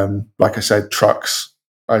 Like I said, trucks,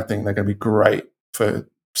 I think they're going to be great for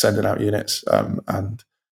sending out units and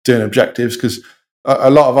doing objectives, because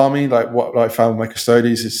a lot of army, like what I found with my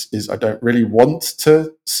Custodes, is I don't really want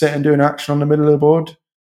to sit and do an action on the middle of the board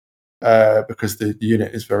because the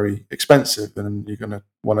unit is very expensive and you're going to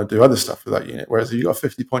want to do other stuff with that unit. Whereas if you've got a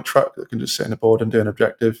 50-point truck that can just sit in the board and do an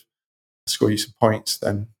objective, score you some points,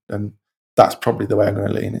 then that's probably the way I'm going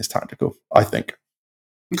to lean, is tactical, I think.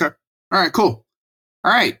 Okay. All right, cool.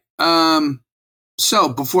 All right. So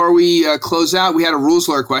before we close out, we had a rules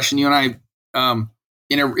lawyer question. You and I,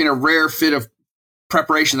 in a rare fit of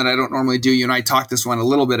preparation that I don't normally do, you and I talked this one a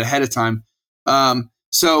little bit ahead of time. And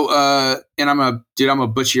I'm gonna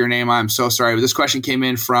butcher your name. I'm so sorry. But this question came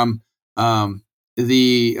in from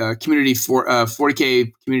the community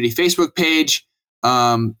 40K community Facebook page.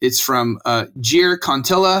 It's from Jir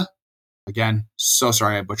Contilla. Again, so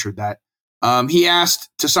sorry I butchered that. He asked,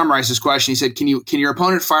 to summarize his question, he said, "Can your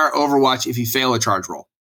opponent fire Overwatch if you fail a charge roll?"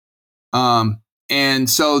 And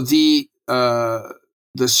so the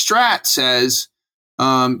strat says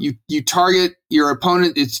you target your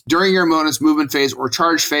opponent. It's during your opponent's movement phase or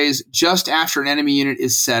charge phase, just after an enemy unit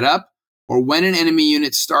is set up, or when an enemy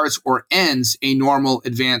unit starts or ends a normal,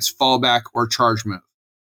 advance, fallback, or charge move.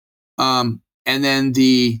 And then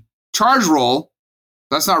the charge roll,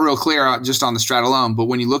 that's not real clear just on the strat alone, but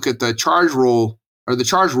when you look at the charge roll or the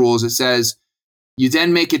charge rules, it says you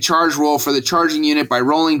then make a charge roll for the charging unit by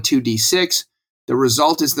rolling 2d6. The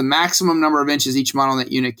result is the maximum number of inches each model in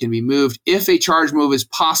that unit can be moved if a charge move is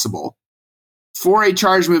possible. For a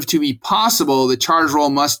charge move to be possible, the charge roll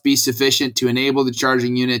must be sufficient to enable the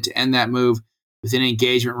charging unit to end that move within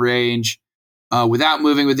engagement range, without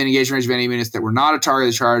moving within engagement range of any units that were not a target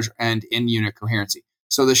of the charge, and in unit coherency.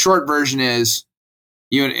 So the short version is,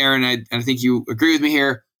 you and Aaron, I think you agree with me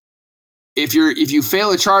here, if you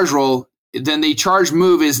fail a charge roll, then the charge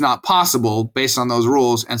move is not possible based on those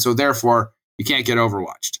rules, and so therefore you can't get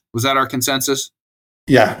overwatched. Was that our consensus?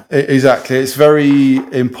 Yeah, exactly. It's very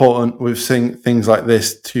important with things like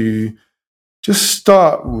this to just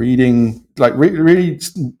start reading, like really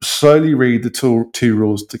slowly read the two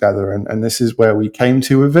rules together. And this is where we came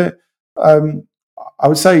to with it. I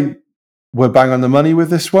would say we're bang on the money with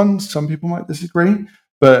this one. Some people might disagree,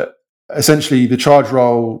 but essentially the charge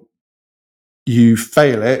roll, you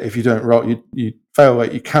fail it. If you don't roll, you fail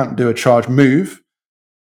it. You can't do a charge move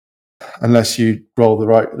unless you roll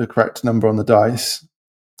the correct number on the dice.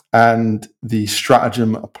 And the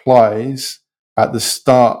stratagem applies at the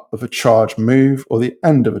start of a charge move or the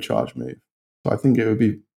end of a charge move. So I think it would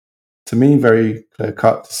be, to me, very clear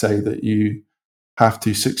cut to say that you have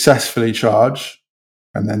to successfully charge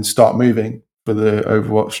and then start moving for the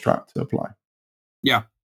Overwatch strat to apply. Yeah.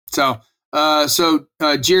 So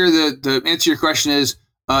Jir, the answer to your question is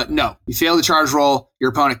No, you fail the charge roll,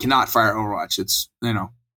 your opponent cannot fire Overwatch. It's,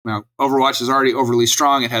 Overwatch is already overly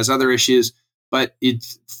strong. It has other issues, but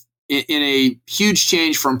it's in a huge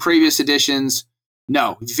change from previous editions.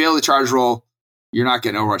 No, if you fail the charge roll, you're not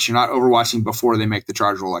getting Overwatch. You're not overwatching before they make the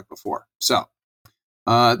charge roll like before. So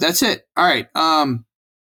that's it. All right.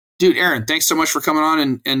 Dude, Aaron, thanks so much for coming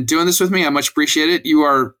on and doing this with me. I much appreciate it. You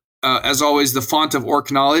are, as always, the font of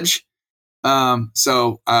orc knowledge.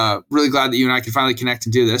 So really glad that you and I can finally connect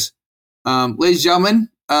and do this. Ladies and gentlemen,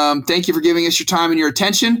 thank you for giving us your time and your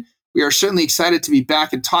attention. We are certainly excited to be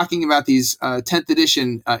back and talking about these 10th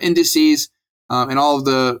edition indices and all of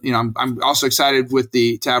the, I'm also excited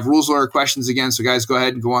to have rules lawyer questions again. So guys, go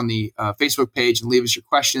ahead and go on the Facebook page and leave us your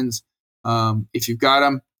questions if you've got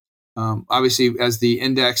them. Obviously, as the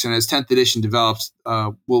index and as 10th edition develops,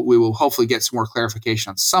 we will hopefully get some more clarification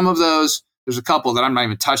on some of those. There's a couple that I'm not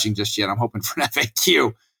even touching just yet. I'm hoping for an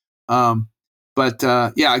FAQ.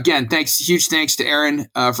 Again, huge thanks to Aaron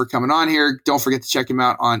for coming on here. Don't forget to check him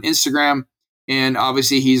out on Instagram. And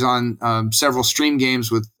obviously, he's on several stream games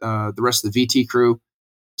with the rest of the VT crew.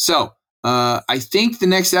 So I think the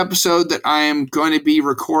next episode that I am going to be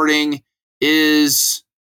recording is...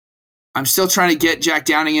 I'm still trying to get Jack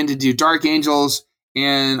Downing in to do Dark Angels,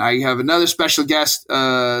 and I have another special guest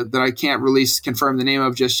that I can't confirm the name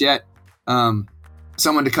of just yet.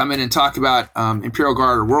 Someone to come in and talk about Imperial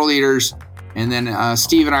Guard or World Eaters, and then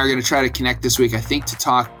Steve and I are going to try to connect this week, I think, to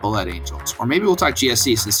talk Blood Angels, or maybe we'll talk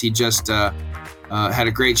GSC since he just had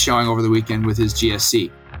a great showing over the weekend with his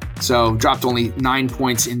GSC. So dropped only 9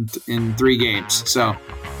 points in 3 games. So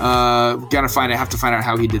have to find out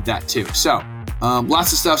how he did that too. So.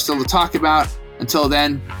 Lots of stuff still to talk about. Until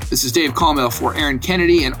then, this is Dave Callmill for Aaron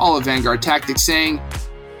Kennedy and all of Vanguard Tactics saying,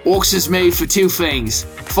 Orks is made for 2 things,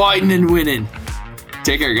 fighting and winning.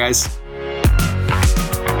 Take care, guys.